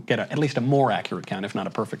to get at least a more accurate count, if not a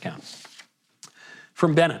perfect count.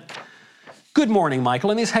 From Bennett. Good morning,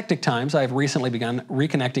 Michael. In these hectic times, I have recently begun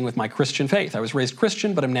reconnecting with my Christian faith. I was raised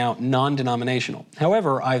Christian, but am now non-denominational.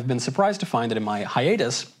 However, I've been surprised to find that in my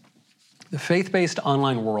hiatus, the faith-based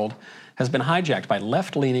online world has been hijacked by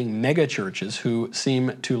left-leaning mega-churches who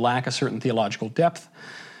seem to lack a certain theological depth.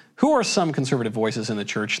 Who are some conservative voices in the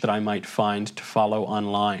church that I might find to follow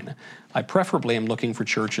online? I preferably am looking for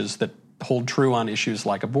churches that hold true on issues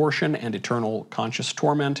like abortion and eternal conscious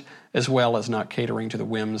torment, as well as not catering to the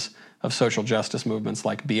whims of social justice movements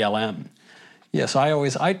like BLM. Yes,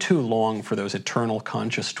 I too long for those eternal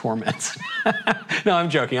conscious torments. No, I'm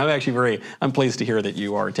joking. I'm pleased to hear that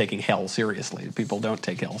you are taking hell seriously. People don't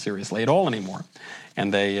take hell seriously at all anymore.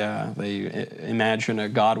 And they imagine a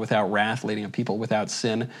God without wrath leading a people without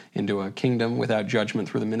sin into a kingdom without judgment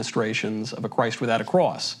through the ministrations of a Christ without a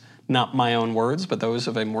cross. Not my own words, but those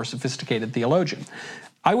of a more sophisticated theologian.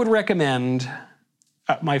 I would recommend,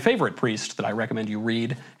 my favorite priest that I recommend you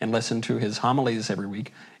read and listen to his homilies every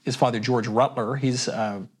week is Father George Rutler. He's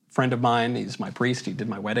a friend of mine. He's my priest. He did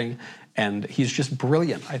my wedding. And he's just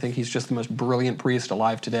brilliant. I think he's just the most brilliant priest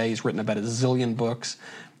alive today. He's written about a zillion books.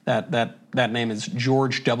 That name is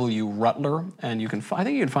George W. Rutler. And I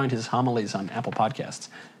think you can find his homilies on Apple Podcasts.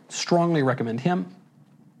 Strongly recommend him.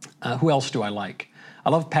 Who else do I like? I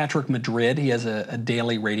love Patrick Madrid. He has a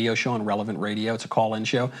daily radio show on Relevant Radio. It's a call-in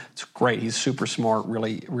show. It's great. He's super smart,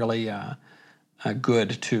 really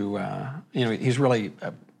good to, he's really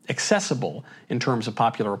accessible in terms of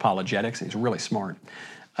popular apologetics. He's really smart.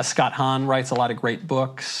 Scott Hahn writes a lot of great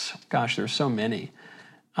books. Gosh, there's so many.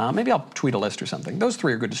 Maybe I'll tweet a list or something. Those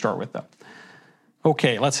three are good to start with, though.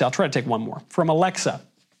 Okay, let's see. I'll try to take one more. From Alexa.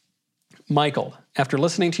 Michael, after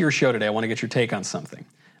listening to your show today, I want to get your take on something.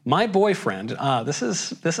 My boyfriend, I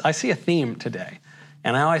see a theme today.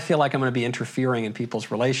 And now I feel like I'm going to be interfering in people's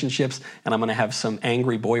relationships, and I'm going to have some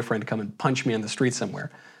angry boyfriend come and punch me in the street somewhere.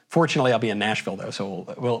 Fortunately, I'll be in Nashville, though, so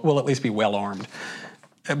we'll at least be well-armed.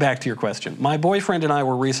 Back to your question. My boyfriend and I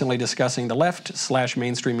were recently discussing the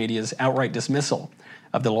left/mainstream media's outright dismissal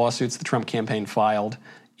of the lawsuits the Trump campaign filed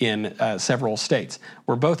in several states.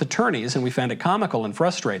 We're both attorneys, and we found it comical and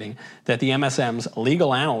frustrating that the MSM's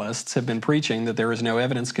legal analysts have been preaching that there is no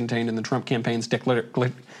evidence contained in the Trump campaign's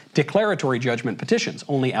declaratory judgment petitions,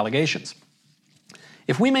 only allegations.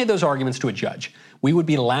 If we made those arguments to a judge, we would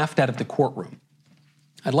be laughed out of the courtroom.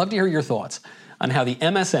 I'd love to hear your thoughts on how the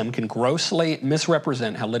MSM can grossly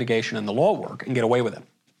misrepresent how litigation and the law work and get away with it.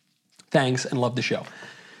 Thanks, and love the show.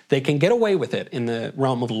 They can get away with it in the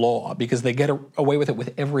realm of law because they get away with it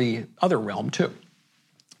with every other realm too.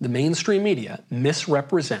 The mainstream media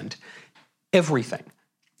misrepresent everything.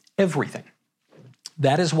 Everything.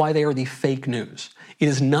 That is why they are the fake news. It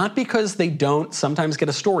is not because they don't sometimes get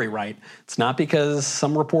a story right. It's not because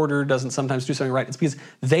some reporter doesn't sometimes do something right. It's because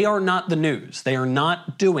they are not the news. They are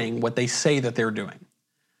not doing what they say that they're doing.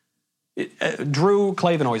 Drew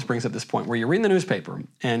Clavin always brings up this point where you read the newspaper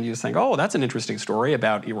and you think, oh, that's an interesting story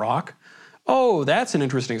about Iraq. Oh, that's an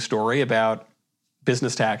interesting story about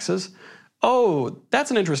business taxes. Oh,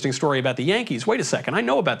 that's an interesting story about the Yankees. Wait a second, I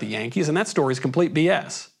know about the Yankees, and that story's complete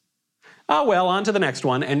BS. Oh, well, on to the next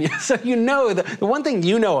one. And so you know the one thing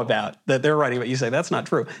you know about that they're writing about, you say, that's not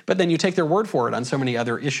true. But then you take their word for it on so many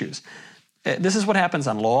other issues. This is what happens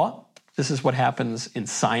on law. This is what happens in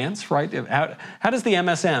science, right? How does the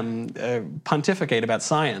MSM pontificate about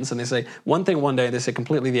science? And they say one thing one day, they say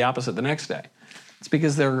completely the opposite the next day. It's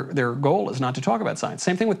because their goal is not to talk about science.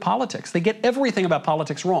 Same thing with politics. They get everything about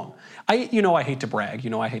politics wrong. I hate to brag.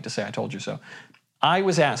 I hate to say I told you so. I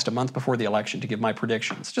was asked a month before the election to give my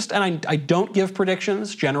predictions. And I don't give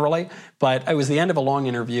predictions generally, but it was the end of a long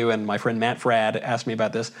interview, and my friend Matt Fradd asked me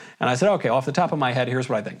about this. And I said, okay, off the top of my head, here's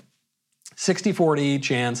what I think. 60-40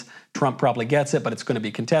 chance Trump probably gets it, but it's going to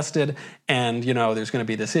be contested. And, there's going to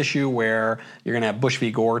be this issue where you're going to have Bush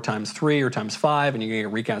v. Gore times 3 or times 5, and you're going to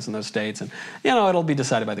get recounts in those states. And, it'll be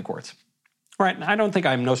decided by the courts. Right? I don't think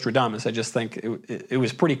I'm Nostradamus. I just think it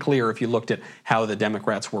was pretty clear if you looked at how the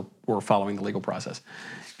Democrats were following the legal process.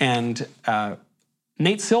 And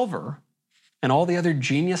Nate Silver and all the other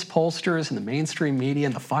genius pollsters in the mainstream media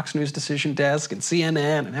and the Fox News Decision Desk and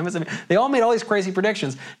CNN and MSNBC, they all made all these crazy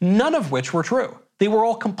predictions, none of which were true. They were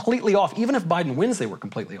all completely off. Even if Biden wins, they were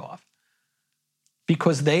completely off.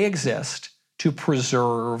 Because they exist to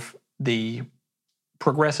preserve the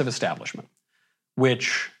progressive establishment,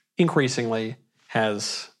 which increasingly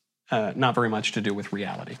has not very much to do with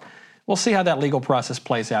reality. We'll see how that legal process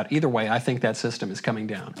plays out. Either way, I think that system is coming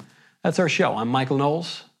down. That's our show. I'm Michael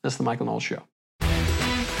Knowles. This is The Michael Knowles Show.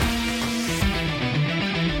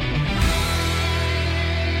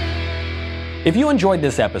 If you enjoyed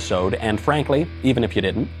this episode, and frankly, even if you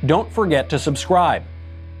didn't, don't forget to subscribe.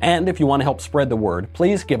 And if you want to help spread the word,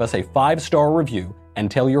 please give us a 5-star review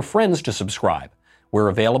and tell your friends to subscribe. We're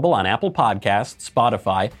available on Apple Podcasts,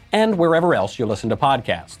 Spotify, and wherever else you listen to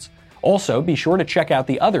podcasts. Also, be sure to check out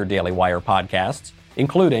the other Daily Wire podcasts,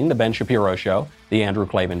 including The Ben Shapiro Show, The Andrew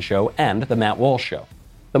Clavin Show, and The Matt Walsh Show.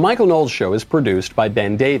 The Michael Knowles Show is produced by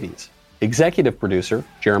Ben Davies. Executive producer,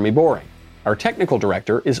 Jeremy Boring. Our technical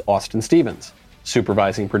director is Austin Stevens.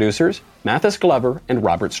 Supervising producers, Mathis Glover and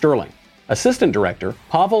Robert Sterling. Assistant director,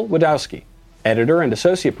 Pavel Wadowski. Editor and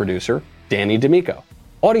associate producer, Danny D'Amico.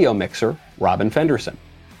 Audio mixer, Robin Fenderson.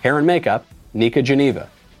 Hair and makeup, Nika Geneva.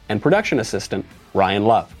 And production assistant, Ryan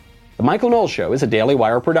Love. The Michael Knowles Show is a Daily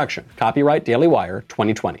Wire production. Copyright Daily Wire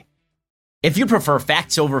 2020. If you prefer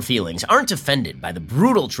facts over feelings, aren't offended by the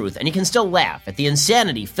brutal truth, and you can still laugh at the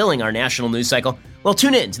insanity filling our national news cycle, well,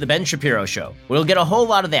 tune in to The Ben Shapiro Show. We'll get a whole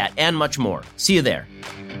lot of that and much more. See you there.